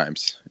like at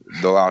times.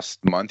 The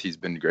last month, he's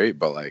been great,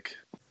 but like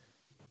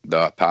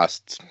the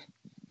past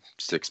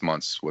 6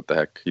 months, what the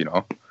heck, you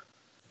know?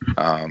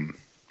 I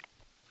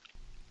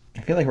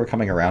feel like we're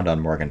coming around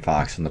on Morgan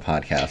Fox in the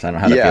podcast. I don't know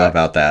how to feel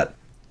about that.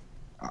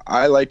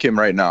 I like him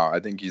right now. I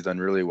think he's done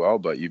really well,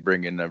 but you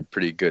bring in a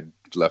pretty good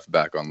left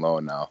back on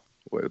loan now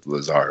with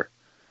Lazar.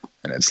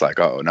 And it's like,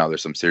 oh, now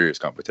there's some serious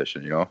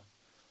competition, you know?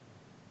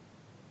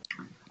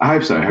 I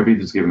hope so. I hope he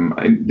does give him.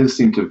 It does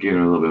seem to have given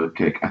him a little bit of a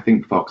kick. I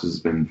think Fox has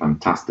been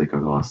fantastic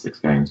over the last 6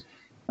 games,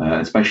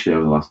 especially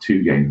over the last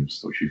 2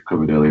 games, which we've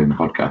covered earlier in the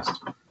podcast.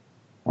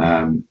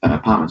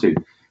 Palmer too.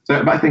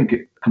 So, but I think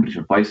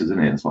competition for places,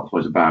 isn't it? That's what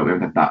it's about. We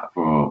haven't had that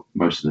for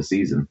most of the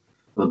season,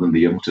 other than the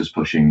youngsters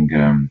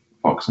pushing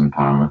Fox and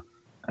Palmer,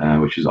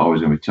 which is always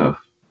going to be tough.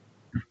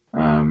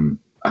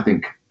 I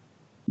think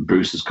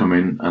Bruce has come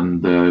in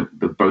and they're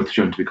both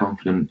shown to be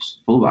confident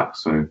fullbacks.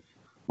 So,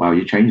 wow,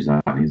 you changed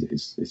that and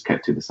he's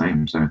kept it the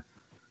same. So,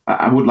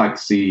 I would like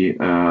to see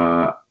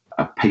a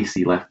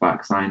pacey left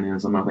back signing or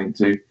something, I think,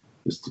 too,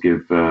 just to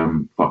give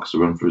Fox a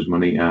run for his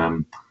money.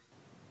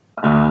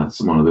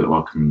 Someone a bit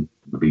more can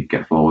maybe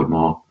get forward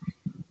more.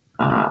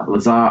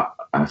 Lazar,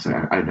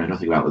 I know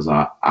nothing about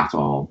Lazar at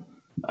all,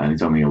 and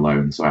he's only a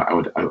loan, so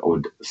I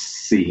would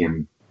see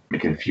him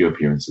making a few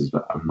appearances,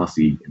 but unless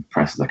he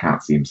impresses, I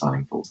can't see him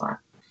signing full time.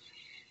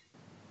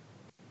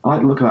 I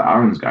like the look of that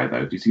Aaron's guy,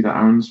 though. Do you see that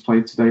Aaron's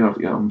played today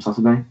on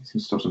Saturday? He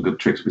seems to have some good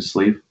tricks with his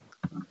sleeve.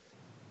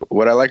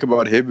 What I like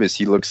about him is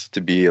he looks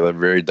to be a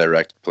very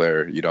direct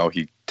player. You know,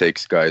 he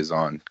takes guys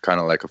on, kind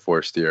of like a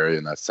Forestieri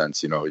in that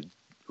sense. You know, he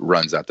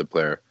runs at the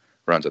player,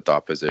 runs at the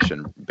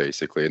opposition,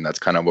 basically, and that's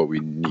kind of what we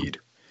need.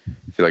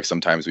 I feel like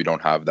sometimes we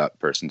don't have that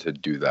person to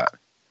do that.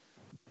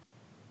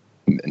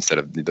 Instead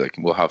of, like,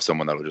 we'll have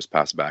someone that'll just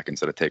pass back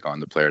instead of take on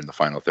the player in the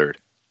final third.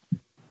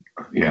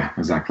 Yeah,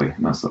 exactly.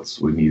 And that's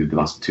what we needed the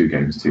last 2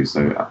 games too.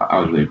 So I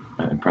was really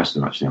impressed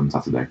with him actually on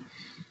Saturday.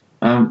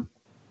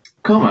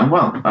 Cool, man.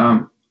 Well,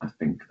 I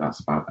think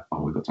that's about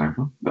all we've got time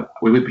for. But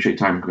we really appreciate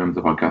your time coming on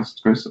the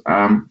podcast, Chris.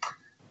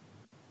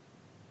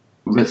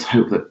 Let's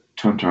hope that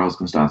Toronto Trials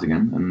can start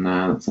again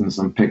and send us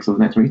some pics of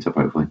the next meetup,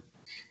 hopefully.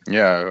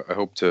 Yeah, I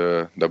hope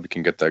that we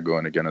can get that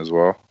going again as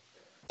well.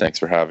 Thanks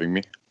for having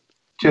me.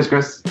 Cheers,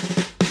 Chris.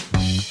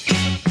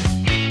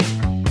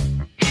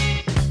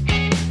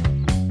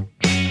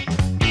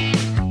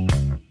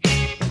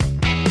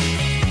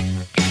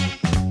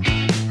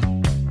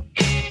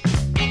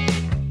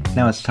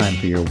 Now it's time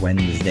for your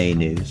Wednesday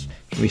news.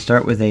 We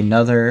start with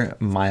another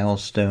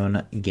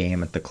milestone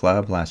game at the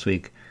club. Last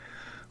week,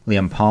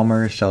 Liam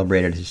Palmer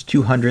celebrated his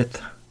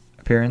 200th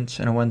appearance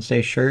in a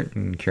Wednesday shirt,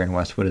 and Kieran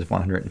Westwood his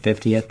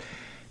 150th.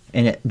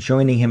 And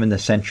joining him in the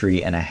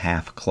century and a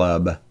half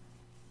club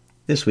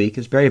this week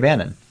is Barry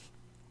Bannon.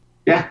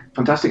 Yeah,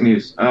 fantastic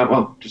news.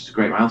 Well, just a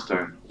great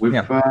milestone. We've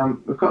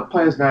got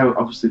players now,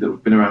 obviously, that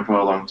have been around for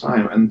a long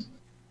time, and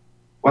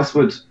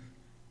Westwood,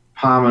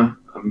 Palmer,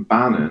 and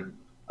Bannon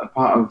are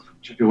part of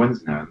Sheffield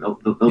Wednesday now. And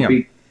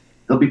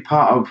they'll they'll be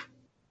part of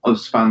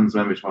us fans'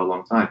 memories for a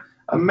long time,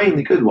 and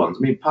mainly good ones.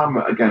 I mean,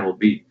 Palmer again will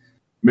be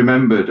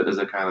remembered as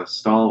a kind of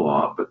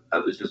stalwart, but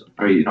it was just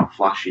very not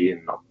flashy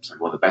and not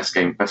one of the best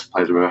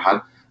players we've ever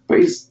had.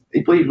 But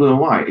he believes blue and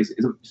white. He's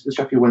a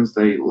Sheffield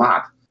Wednesday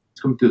lad.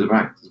 He's come through the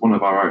ranks. He's one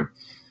of our own.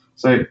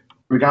 So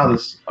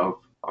regardless of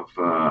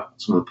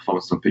some of the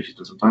performances on pitch he's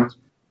done sometimes,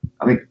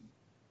 I think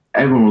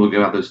everyone will look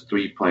at those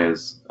three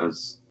players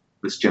as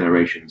this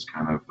generation's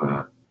kind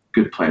of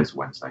good players for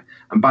Wednesday.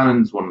 And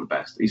Bannon's one of the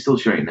best. He's still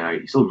showing now.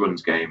 He still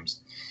runs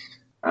games.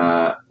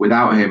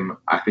 Without him,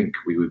 I think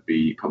we would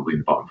be probably in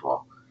the bottom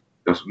four.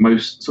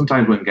 Because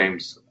sometimes when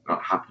games are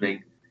not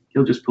happening,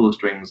 he'll just pull the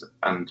strings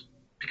and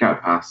pick out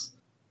a pass,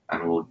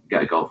 and we'll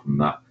get a goal from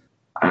that.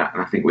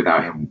 And I think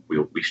without him,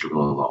 we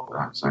struggle a lot with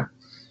that. So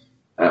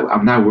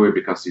I'm now worried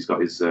because he's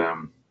got his got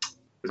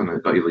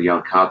a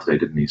yellow card today,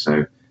 didn't he?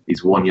 So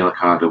he's one yellow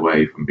card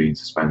away from being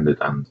suspended,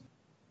 and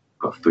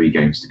got 3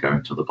 games to go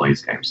until the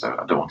Blaze game. So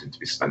I don't want him to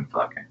be suspended for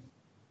that game.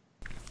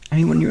 I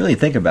mean, when you really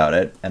think about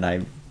it, and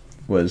I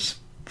was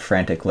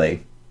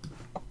frantically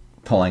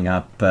pulling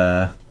up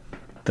the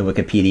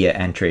Wikipedia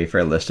entry for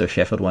a list of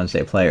Sheffield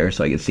Wednesday players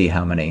so I could see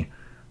how many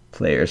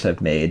players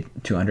have made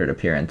 200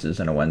 appearances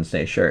in a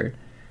Wednesday shirt.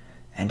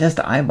 And just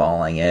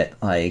eyeballing it,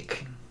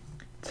 like,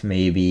 it's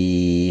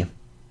maybe,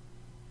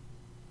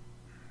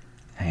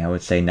 I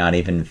would say not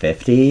even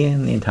 50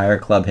 in the entire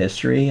club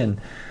history.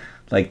 And,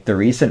 like, the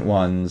recent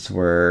ones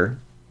were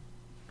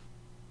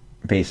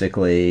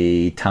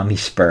basically Tommy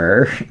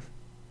Spur.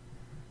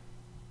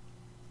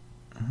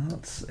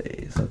 Let's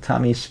see. So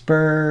Tommy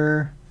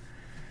Spur,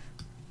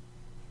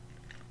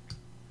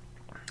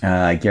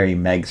 Gary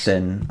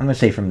Megson. I'm going to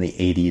say from the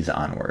 80s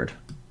onward.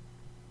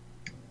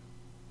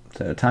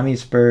 So Tommy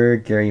Spur,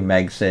 Gary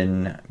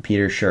Megson,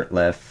 Peter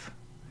Shirtliff,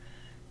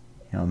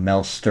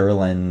 Mel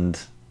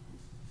Sterland.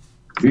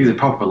 These are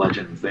proper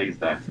legends. These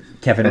days.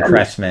 Kevin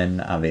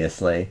Pressman,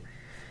 obviously.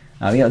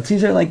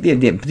 These are like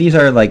these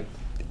are like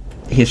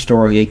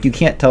historical. You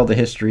can't tell the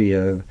history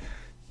of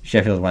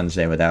Sheffield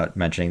Wednesday without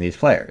mentioning these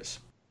players.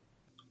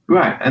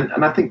 Right,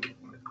 and I think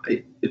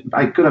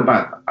good or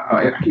bad.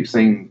 I keep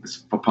saying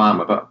this for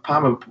Palmer, but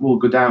Palmer will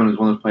go down as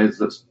one of the players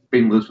that's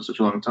been with us for such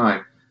a long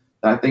time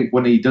that I think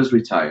when he does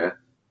retire,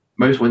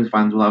 most Wednesday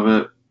fans will have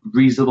a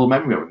reasonable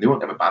memory of him. They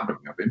won't have a bad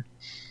memory of him.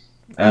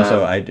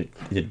 Also, I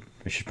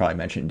should probably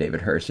mention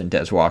David Hurst and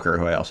Des Walker,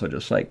 who I also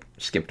just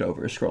skipped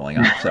over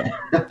scrolling up. So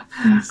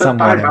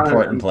somewhat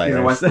important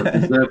players.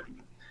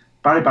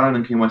 Barry Bannon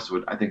and King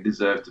Westwood, I think,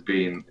 deserve to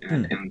be in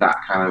that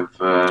kind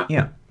of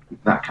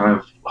that kind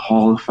of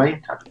Hall of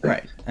Fame type of thing.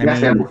 Right. They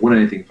haven't won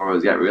anything for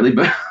us yet, really,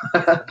 but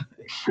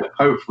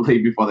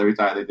hopefully before they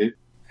retire, they do.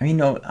 I mean,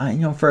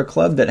 for a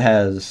club that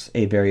has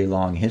a very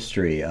long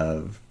history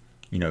of,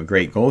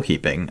 great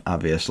goalkeeping,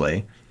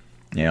 obviously,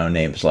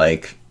 names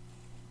like,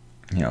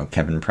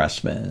 Kevin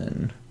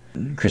Pressman,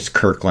 Chris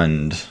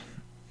Kirkland,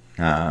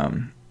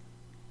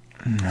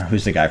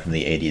 who's the guy from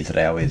the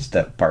 80s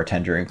that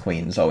bartender in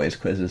Queens always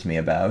quizzes me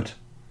about?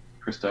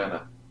 Chris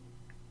Turner.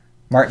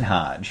 Martin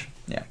Hodge.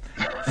 Yeah.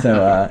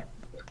 So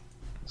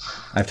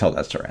I've told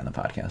that story on the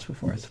podcast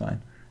before. It's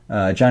fine.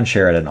 John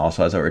Sheridan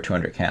also has over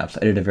 200 caps.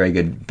 I did a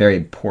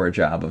very poor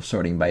job of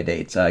sorting by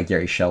dates.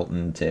 Gary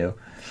Shelton, too.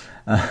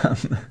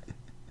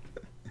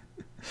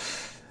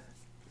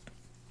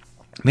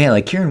 Man,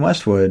 like Kieran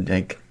Westwood,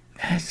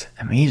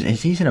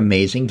 he's an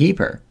amazing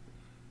keeper.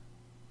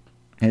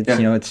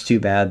 It's too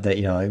bad that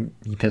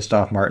he pissed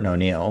off Martin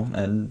O'Neill,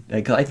 and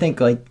I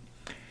think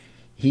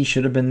he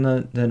should have been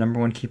the number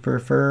one keeper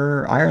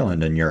for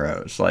Ireland in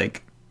Euros.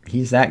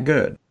 He's that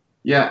good.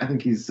 Yeah, I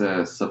think he's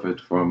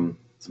suffered from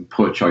some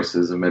poor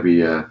choices and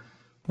maybe.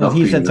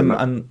 He's had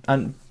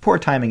some poor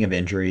timing of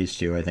injuries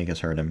too. I think has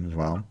hurt him as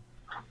well.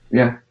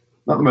 Yeah,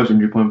 not the most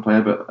injury-prone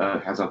player, but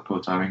has had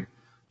poor timing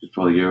just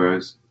for the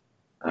Euros.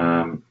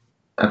 I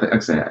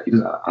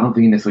don't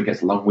think he necessarily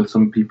gets along with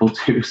some people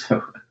too.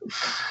 So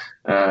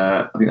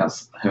I think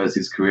that's hurts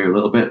his career a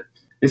little bit.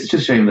 It's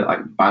just a shame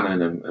that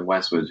Bannon and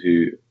Westwood,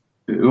 who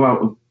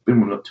have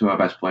been one of two of our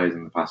best players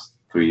in the past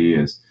 3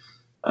 years.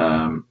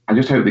 I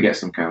just hope they get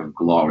some kind of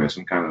glory,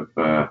 some kind of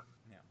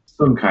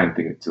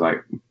thing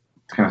to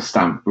kind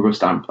of rubber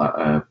stamp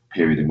that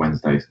period in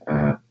Wednesday's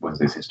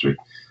history.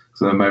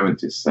 So at the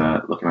moment, it's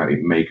looking like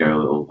it may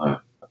go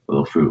a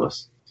little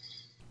fruitless.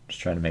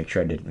 Just trying to make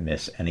sure I didn't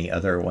miss any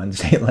other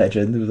Wednesday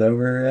legend who's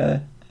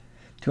over.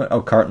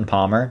 Carlton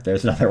Palmer.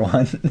 There's another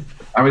one.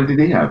 How many did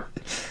he have?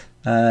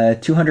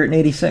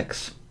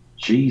 286.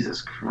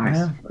 Jesus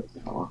Christ.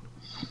 Yeah.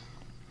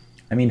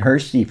 I mean,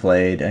 Hursty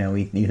played.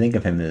 You think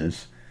of him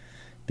as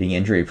being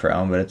injury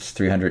prone, but it's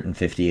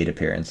 358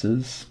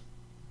 appearances.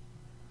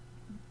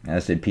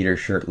 As did Peter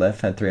Shirtliff,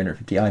 had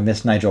 350. I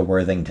missed Nigel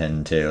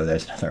Worthington too.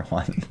 There's another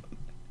one.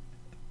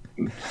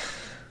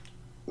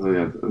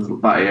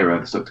 That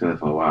era stuck together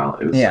for a while.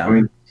 It was,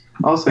 yeah.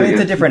 Also, it's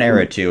a different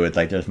era too. With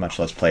there's much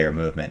less player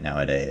movement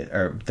nowadays,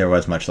 or there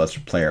was much less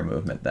player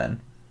movement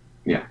then.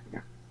 Yeah.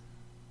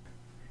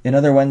 In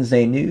other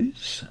Wednesday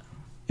news,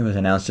 it was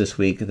announced this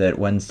week that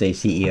Wednesday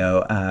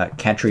CEO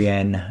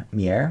Katrien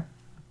Mier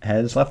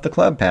has left the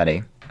club,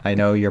 Patty. I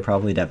know you're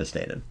probably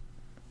devastated.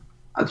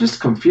 I'm just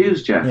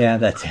confused, Jeff. Yeah,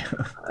 that too.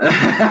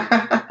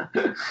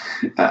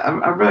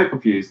 I'm very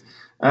confused.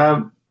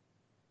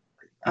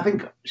 I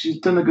think she's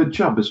done a good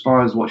job as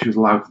far as what she was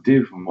allowed to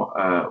do from what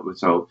we're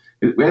told.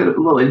 We had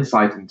a little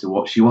insight into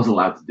what she was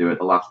allowed to do at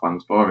the last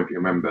Fans Forum, if you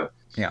remember.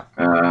 Yeah.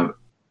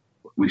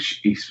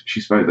 She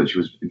spoke that she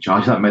was in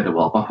charge of that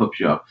Meadowall pop-up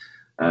shop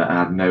and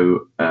had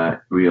no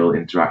real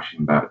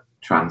interaction about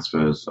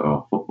transfers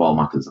or football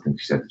matters, I think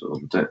she said,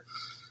 wasn't it?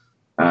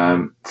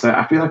 So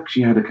I feel like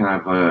she had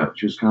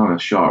she was kind of on a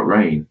short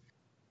reign.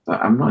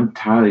 But I'm not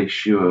entirely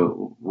sure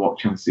what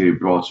Chansiri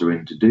brought her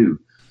in to do.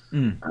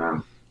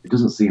 It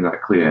doesn't seem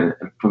that clear.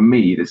 And for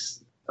me,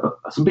 this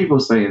some people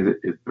are saying that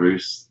is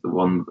Bruce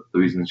the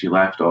reason she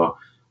left, or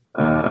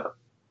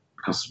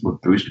because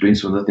Bruce was doing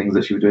some of the things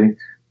that she was doing.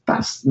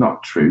 That's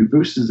not true.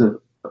 Bruce is a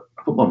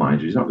football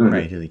manager. He's not going to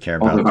really care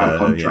about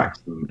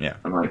contracts and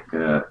like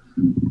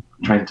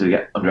trying to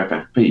get under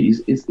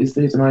FFP. He's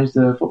there to manage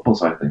the football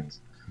side of things.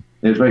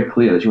 It was very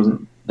clear that she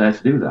wasn't there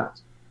to do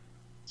that.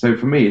 So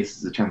for me, this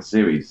is a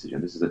Chansiri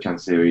decision. This is a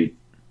Chansiri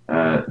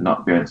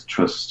not being able to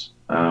trust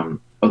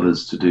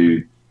others to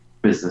do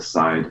business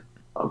side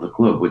of the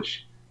club,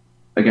 which,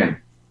 again,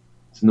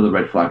 it's another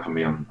red flag for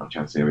me on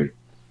Chansiri.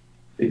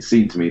 It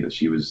seemed to me that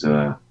she was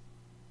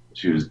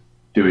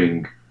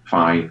doing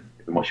fine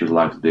in what she was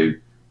allowed to do.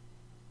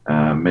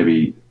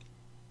 Maybe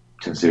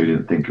Chansiri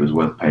didn't think it was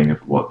worth paying her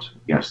for what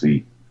he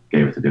actually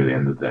gave her to do at the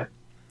end of the day.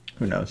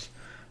 Who knows?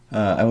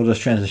 I will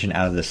just transition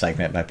out of this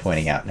segment by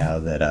pointing out now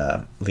that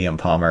Liam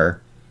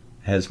Palmer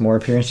has more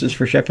appearances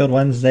for Sheffield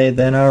Wednesday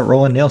than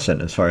Roland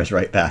Nielsen as far as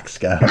right backs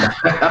go.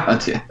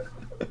 But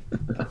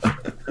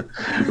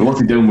what's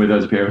he doing with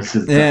those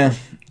appearances? Yeah,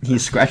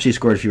 he's actually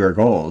scored fewer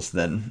goals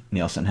than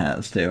Nielsen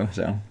has too.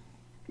 So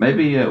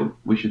maybe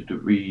we should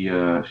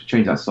should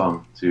change that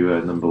song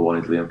to number 1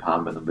 is Liam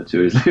Palmer, number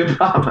 2 is Liam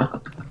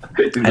Palmer.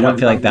 I don't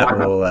feel like that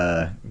will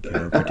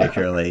go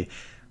particularly.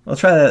 We'll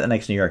try that at the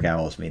next New York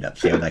Owls meetup.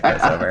 See how that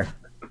goes over.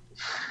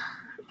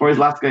 For his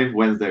last game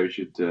Wednesday, we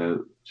should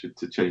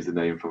change the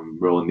name from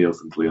Roland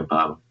Nielsen to Liam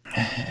Palmer.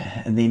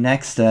 The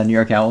next New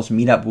York Owls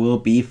meetup will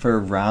be for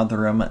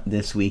Rotherham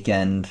this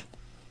weekend,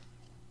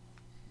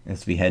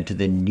 as we head to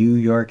the New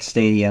York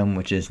Stadium,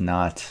 which is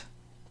not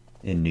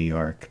in New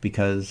York,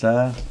 because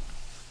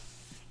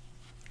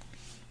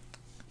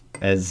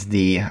as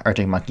the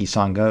Arctic Monkey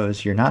song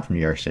goes, you're not from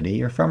New York City,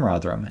 you're from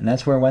Rotherham, and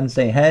that's where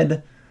Wednesday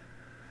head.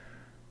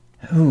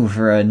 Ooh,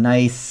 for a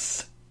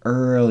nice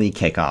early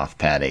kickoff,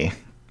 Patty.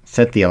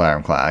 Set the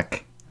alarm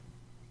clock.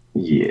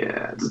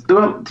 Yeah.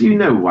 Do you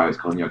know why it's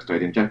called New York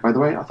Stadium, Jeff, by the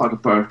way? I thought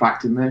I'd throw a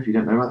fact in there if you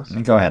don't know about this.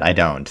 Go ahead. I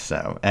don't.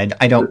 So I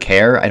don't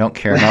care. I don't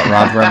care about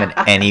Rotherham in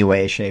any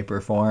way, shape,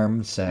 or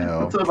form.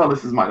 So some of our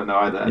listeners might not know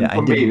either. Yeah,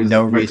 I did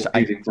no research.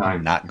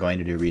 I'm not going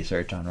to do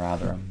research on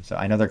Rotherham. So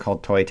I know they're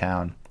called Toy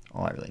Town.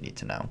 All I really need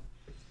to know.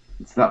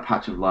 So that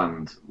patch of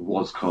land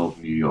was called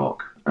New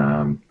York.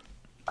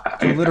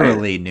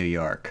 Literally New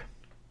York.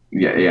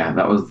 Yeah,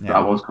 that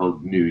was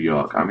called New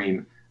York. I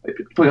mean, it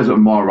probably has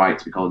more right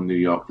to be called New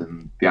York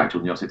than the actual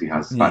New York City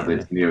has. The fact that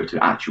it's nearer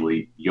to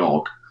actually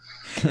York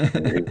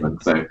in England.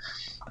 So,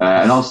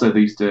 and also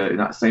they used to, in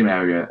that same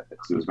area,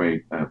 because it was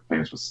very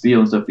famous for steel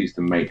and stuff, they used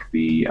to make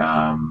the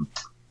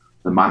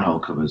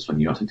manhole covers for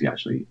New York City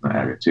actually in that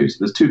area too. So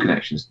there's two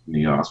connections to New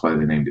York. That's why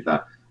they named it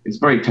that. It's a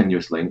very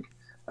tenuous link.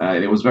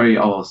 And it was very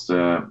almost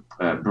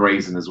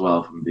brazen as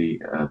well from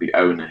the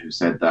owner, who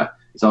said that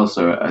it's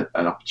also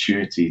an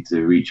opportunity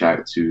to reach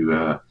out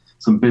to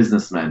some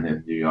businessmen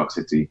in New York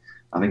City.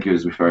 I think he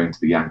was referring to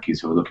the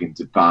Yankees, who were looking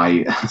to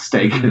buy a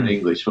stake in an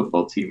English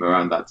football team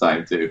around that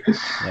time too.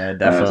 Yeah,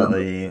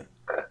 definitely.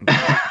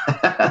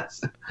 My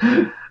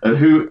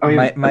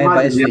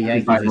advice to the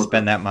Yankees is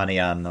spend that money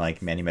on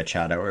like Manny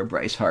Machado or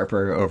Bryce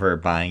Harper over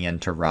buying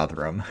into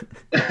Rotherham.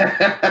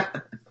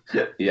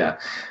 Yeah,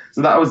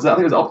 so I think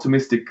it was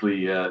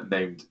optimistically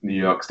named New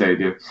York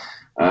Stadium.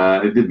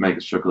 It did make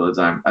a struggle at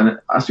the time, and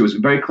actually it was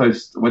very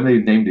close when they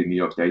named it New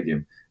York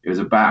Stadium. It was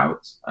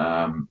about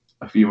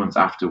a few months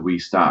after we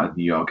started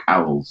New York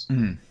Owls.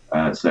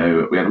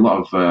 So we had a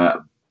lot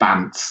of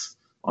bants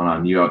on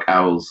our New York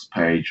Owls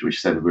page, which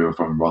said we were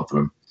from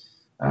Rotherham,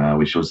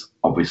 which was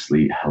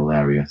obviously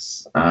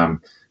hilarious. So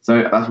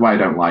that's why I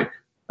don't like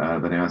the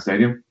name of the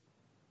stadium.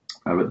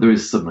 But there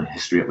is some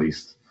history, at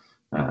least,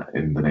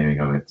 in the naming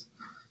of it.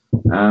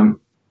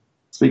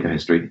 Speaking of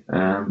history,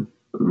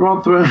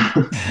 Rotherham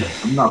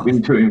have not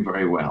been doing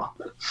very well.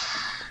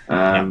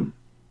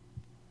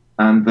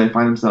 And they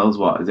find themselves,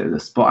 what is it, the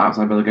spot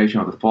outside relegation,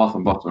 or the fourth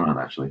and bottom round,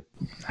 actually?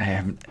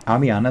 I'll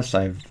be honest,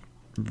 I've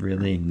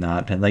really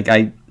not been, like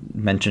I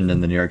mentioned in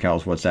the New York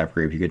Owls WhatsApp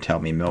group, you could tell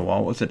me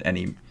Millwall was at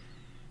any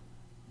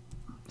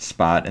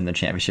spot in the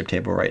championship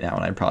table right now,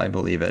 and I'd probably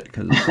believe it,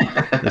 because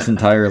this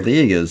entire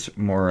league is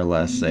more or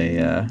less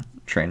a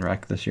train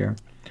wreck this year.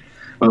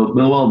 Well,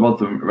 Millwall,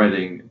 Rotherham,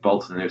 Reading,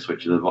 Bolton, and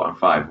Ipswich are the bottom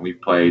five, and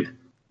we've played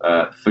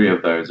 3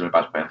 of those, and we're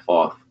about to play a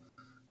fourth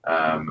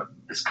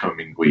this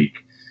coming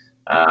week.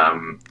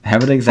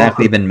 Haven't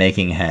exactly been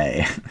making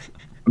hay.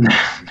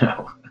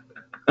 No.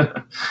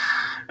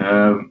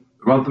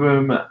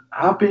 Rotherham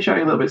have been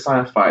showing a little bit of sign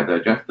of fight though.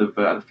 Jeff, they've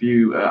had a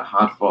few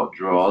hard-fought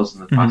draws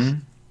in the past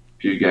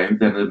few games.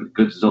 Then a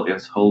good result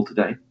against Hull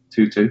today,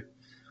 2-2.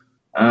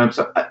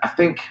 So I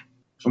think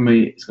for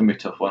me it's going to be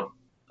a tough one.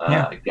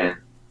 Again,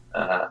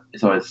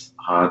 it's always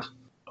hard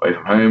away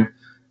from home.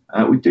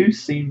 We do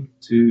seem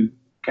to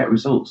get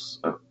results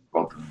at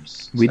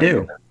Rotherham's. We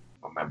do.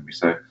 From memory,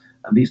 so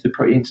and these are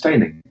pretty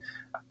entertaining.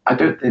 I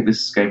don't think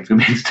this game's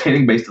going to be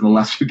entertaining based on the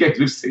last few games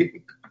we've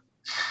seen.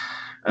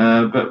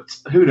 But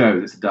who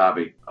knows? It's a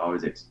derby, or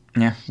is it?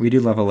 Yeah, we do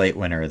love a late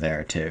winner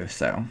there too.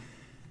 So.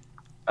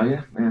 Oh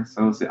yeah.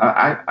 So we'll see.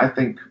 I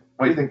think.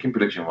 What are you thinking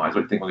prediction-wise?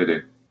 What do you think we're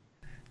going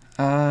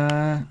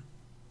to do?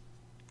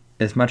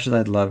 As much as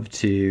I'd love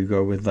to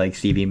go with like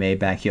Stevie May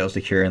back heel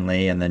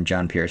securely and then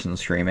John Pearson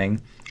screaming,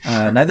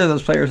 neither of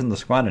those players in the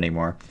squad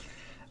anymore.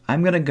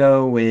 I'm going to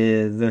go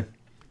with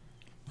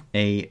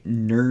a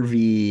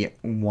nervy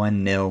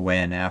 1-0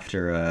 win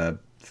after a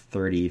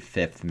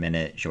 35th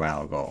minute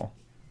Joao goal.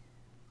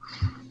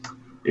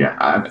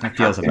 Yeah, that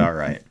feels about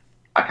right.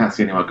 I can't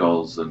see any more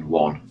goals than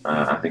one.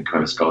 I think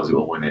whoever scores it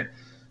will win it.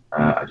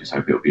 I just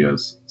hope it'll be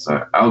us.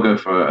 So I'll go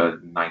for a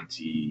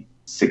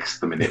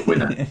 96th minute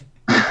winner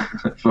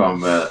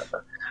from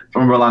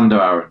Rolando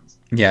Aarons.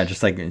 Yeah,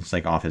 just like it's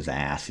like off his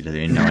ass. He doesn't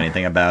even know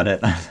anything about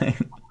it. That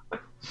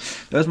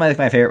was my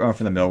favorite one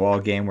from the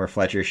Millwall game where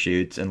Fletcher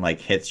shoots and like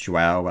hits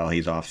Joao while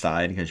he's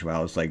offside because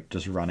Joao was like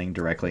just running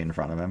directly in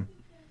front of him.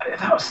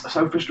 That was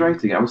so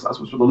frustrating. That's what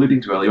I was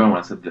alluding to earlier on when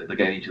I said that they're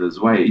getting each other's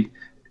way.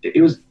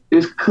 It was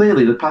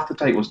clearly the path to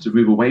take was to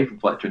move away from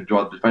Fletcher and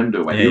draw the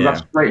defender away. He was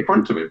straight in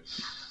front of him.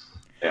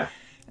 Yeah.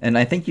 And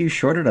I think you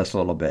shorted us a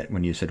little bit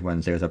when you said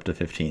Wednesday was up to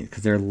 15th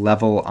because they're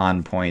level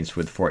on points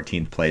with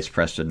 14th place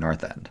Preston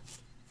North End.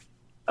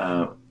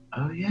 Oh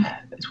yeah,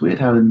 it's weird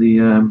how in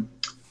the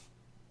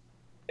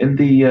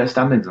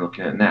standings I'm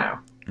looking at now,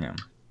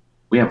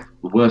 we have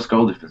the worst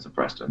goal difference than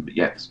Preston, but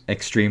yet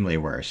extremely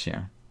worse.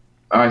 Yeah.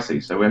 Oh, I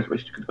see. So we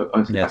could go.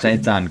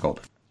 It's on goal.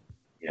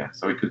 Yeah,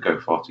 so we could go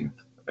 14th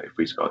if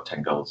we scored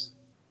 10 goals.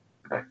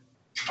 Okay.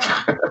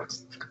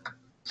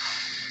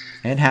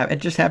 It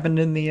just happened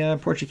in the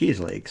Portuguese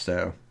league,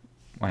 so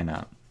why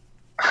not?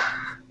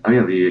 Oh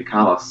yeah, the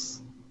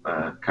Carlos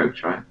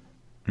coach, right?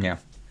 Yeah.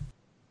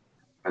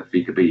 At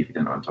Vika B, if you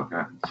don't know what I'm talking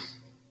about.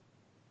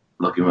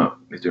 Look him up.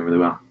 He's doing really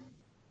well.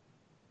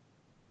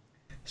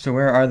 So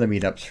where are the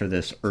meetups for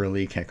this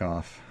early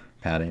kickoff,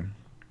 Paddy?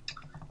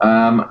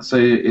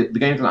 The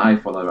game's on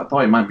iFollow. I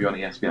thought it might be on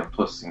ESPN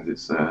Plus since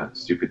it's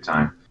stupid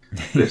time,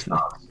 but it's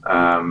not.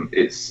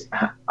 It's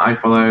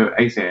iFollow,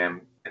 8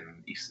 a.m. in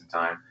Eastern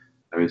Time.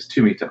 There is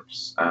 2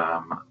 meetups,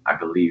 I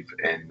believe,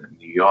 in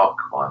New York.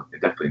 Well,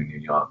 definitely in New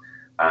York,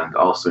 and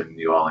also in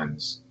New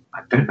Orleans.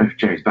 I don't know if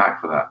Jamie's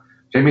back for that.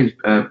 Jamie's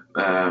the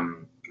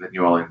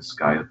New Orleans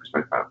guy that we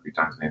spoke about a few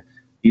times here.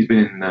 He's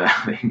been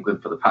in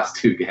England for the past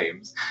 2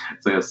 games,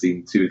 so I've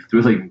seen 2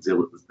 thrilling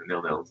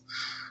 0-0s.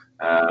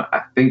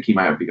 I think he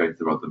might be going to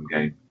the Rotherham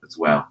game as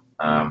well.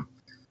 So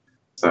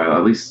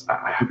at least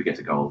I hope he gets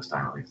a goal this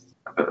time at least.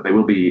 But they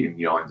will be in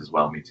New Orleans as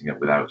well, meeting up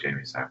without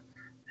Jamie, so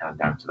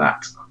down to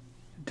that.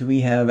 Do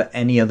we have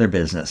any other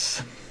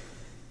business?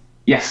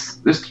 Yes,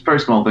 just very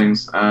small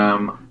things.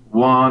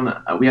 One,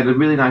 we had a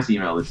really nice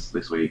email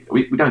this week.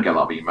 We don't get a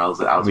lot of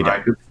emails at Alice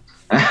America.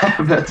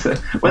 But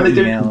when they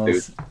do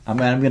emails, I'm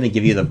going to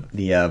give you the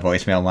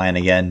voicemail line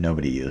again.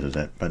 Nobody uses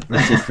it, but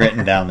it's just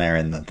written down there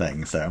in the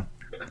thing. So,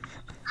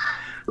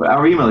 but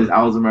our email is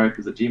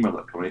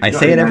owlsamericas@gmail.com. I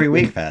say it every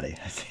week, Patty.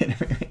 I say it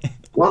every week.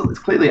 Well, it's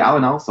clearly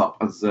Alan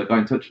Alsop has got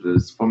in touch with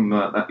us from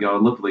your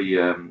lovely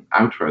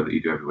outro that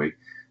you do every week,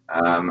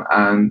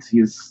 and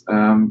he's.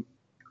 I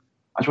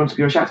just wanted to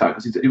give a shout out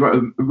because he wrote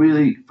a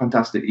really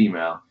fantastic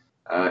email.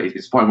 He's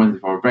been supporting Wednesday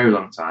for a very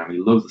long time. He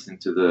loves listening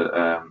to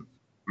the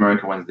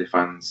American Wednesday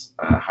fans,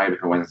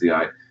 Hybrid Wednesday.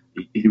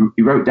 He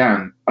wrote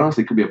down,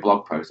 honestly, it could be a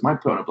blog post. I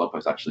might put on a blog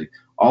post, actually,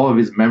 all of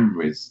his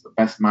memories, the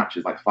best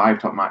matches, like 5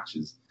 top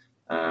matches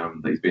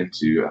that he's been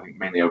to, I think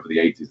mainly over the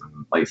 80s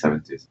and late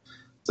 70s.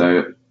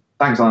 So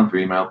thanks, Alan, for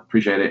your email.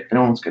 Appreciate it. If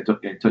anyone wants to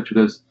get in touch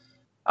with us,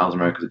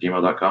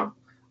 owlsamericas@gmail.com.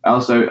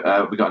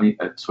 Also, we got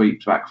a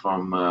tweet back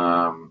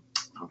from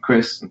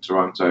Chris in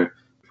Toronto. I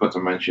forgot to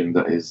mention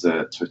that his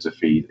Twitter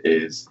feed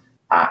is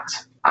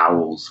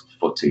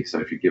 @OwlsFooty. So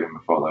if you give him a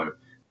follow, you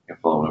can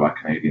follow one of our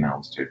Canadian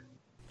Owls too.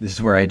 This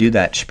is where I do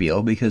that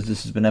spiel because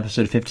this has been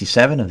episode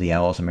 57 of the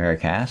Owls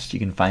Americast. You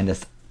can find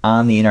us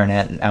on the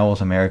internet at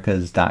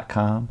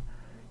owlsamericas.com.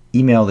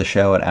 Email the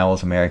show at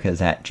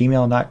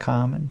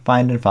owlsamericas@gmail.com and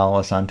find and follow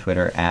us on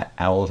Twitter at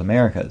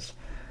owlsamericas.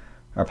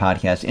 Our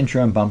podcast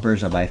intro and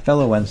bumpers are by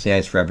fellow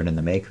Wednesdayites Reverend and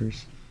the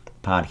Makers. The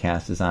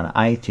podcast is on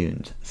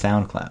iTunes,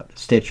 SoundCloud,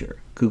 Stitcher,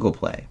 Google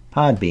Play,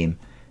 Podbeam,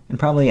 and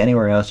probably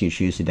anywhere else you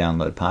choose to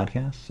download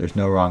podcasts. There's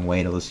no wrong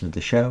way to listen to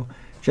the show.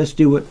 Just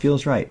do what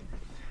feels right.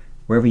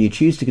 Wherever you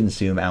choose to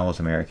consume Owls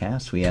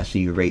Americast, we ask that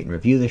you rate and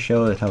review the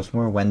show. That helps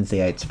more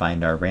Wednesdayites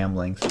find our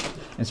ramblings.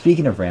 And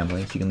speaking of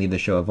ramblings, you can leave the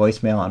show a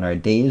voicemail on our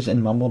dazed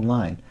and mumbled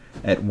line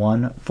at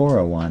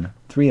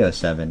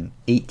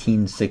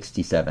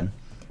 1-401-307-1867.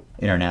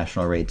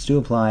 International rates do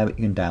apply, but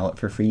you can dial it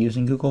for free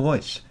using Google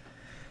Voice.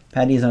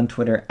 Patty's on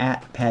Twitter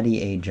at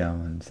Patty A.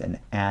 Jones and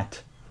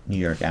at New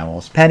York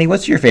Owls. Patty,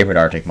 what's your favorite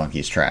Arctic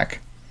Monkeys track?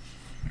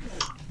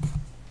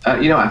 I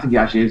think it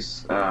actually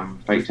is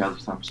Fake Tales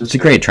of San Francisco. It's a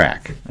great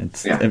track.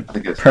 It's I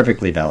think it's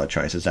perfectly valid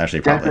choice. It's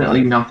actually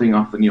definitely nothing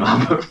off the new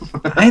album.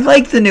 I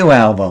like the new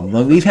album.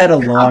 Look, we've had a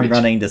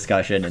long-running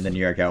discussion in the New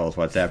York Owls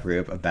WhatsApp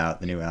group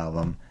about the new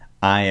album.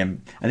 I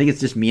think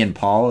it's just me and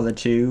Paul are the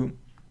two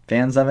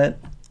fans of it.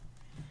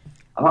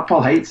 I thought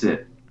Paul hates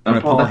it.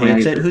 Paul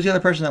hates it. Who's the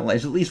other person that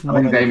likes it? At least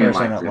one other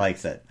person that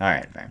likes it. All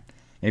right, fine.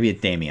 Maybe it's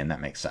Damien.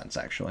 That makes sense,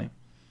 actually.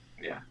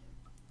 Yeah,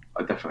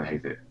 I definitely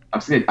hate it.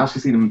 I've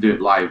actually seen them do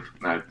it live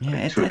now.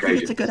 Yeah, I think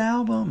it's a good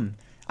album.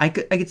 I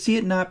could see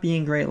it not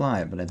being great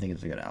live, but I think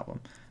it's a good album.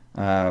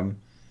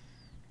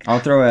 I'll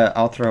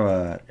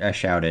throw a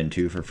shout in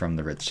too for From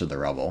the Ritz to the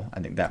Rubble. I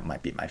think that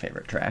might be my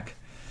favorite track.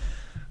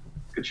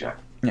 Good shout.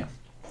 Yeah.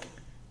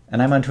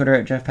 And I'm on Twitter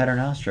at Jeff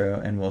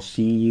Paternostro, and we'll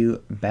see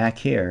you back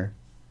here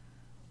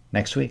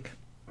next week.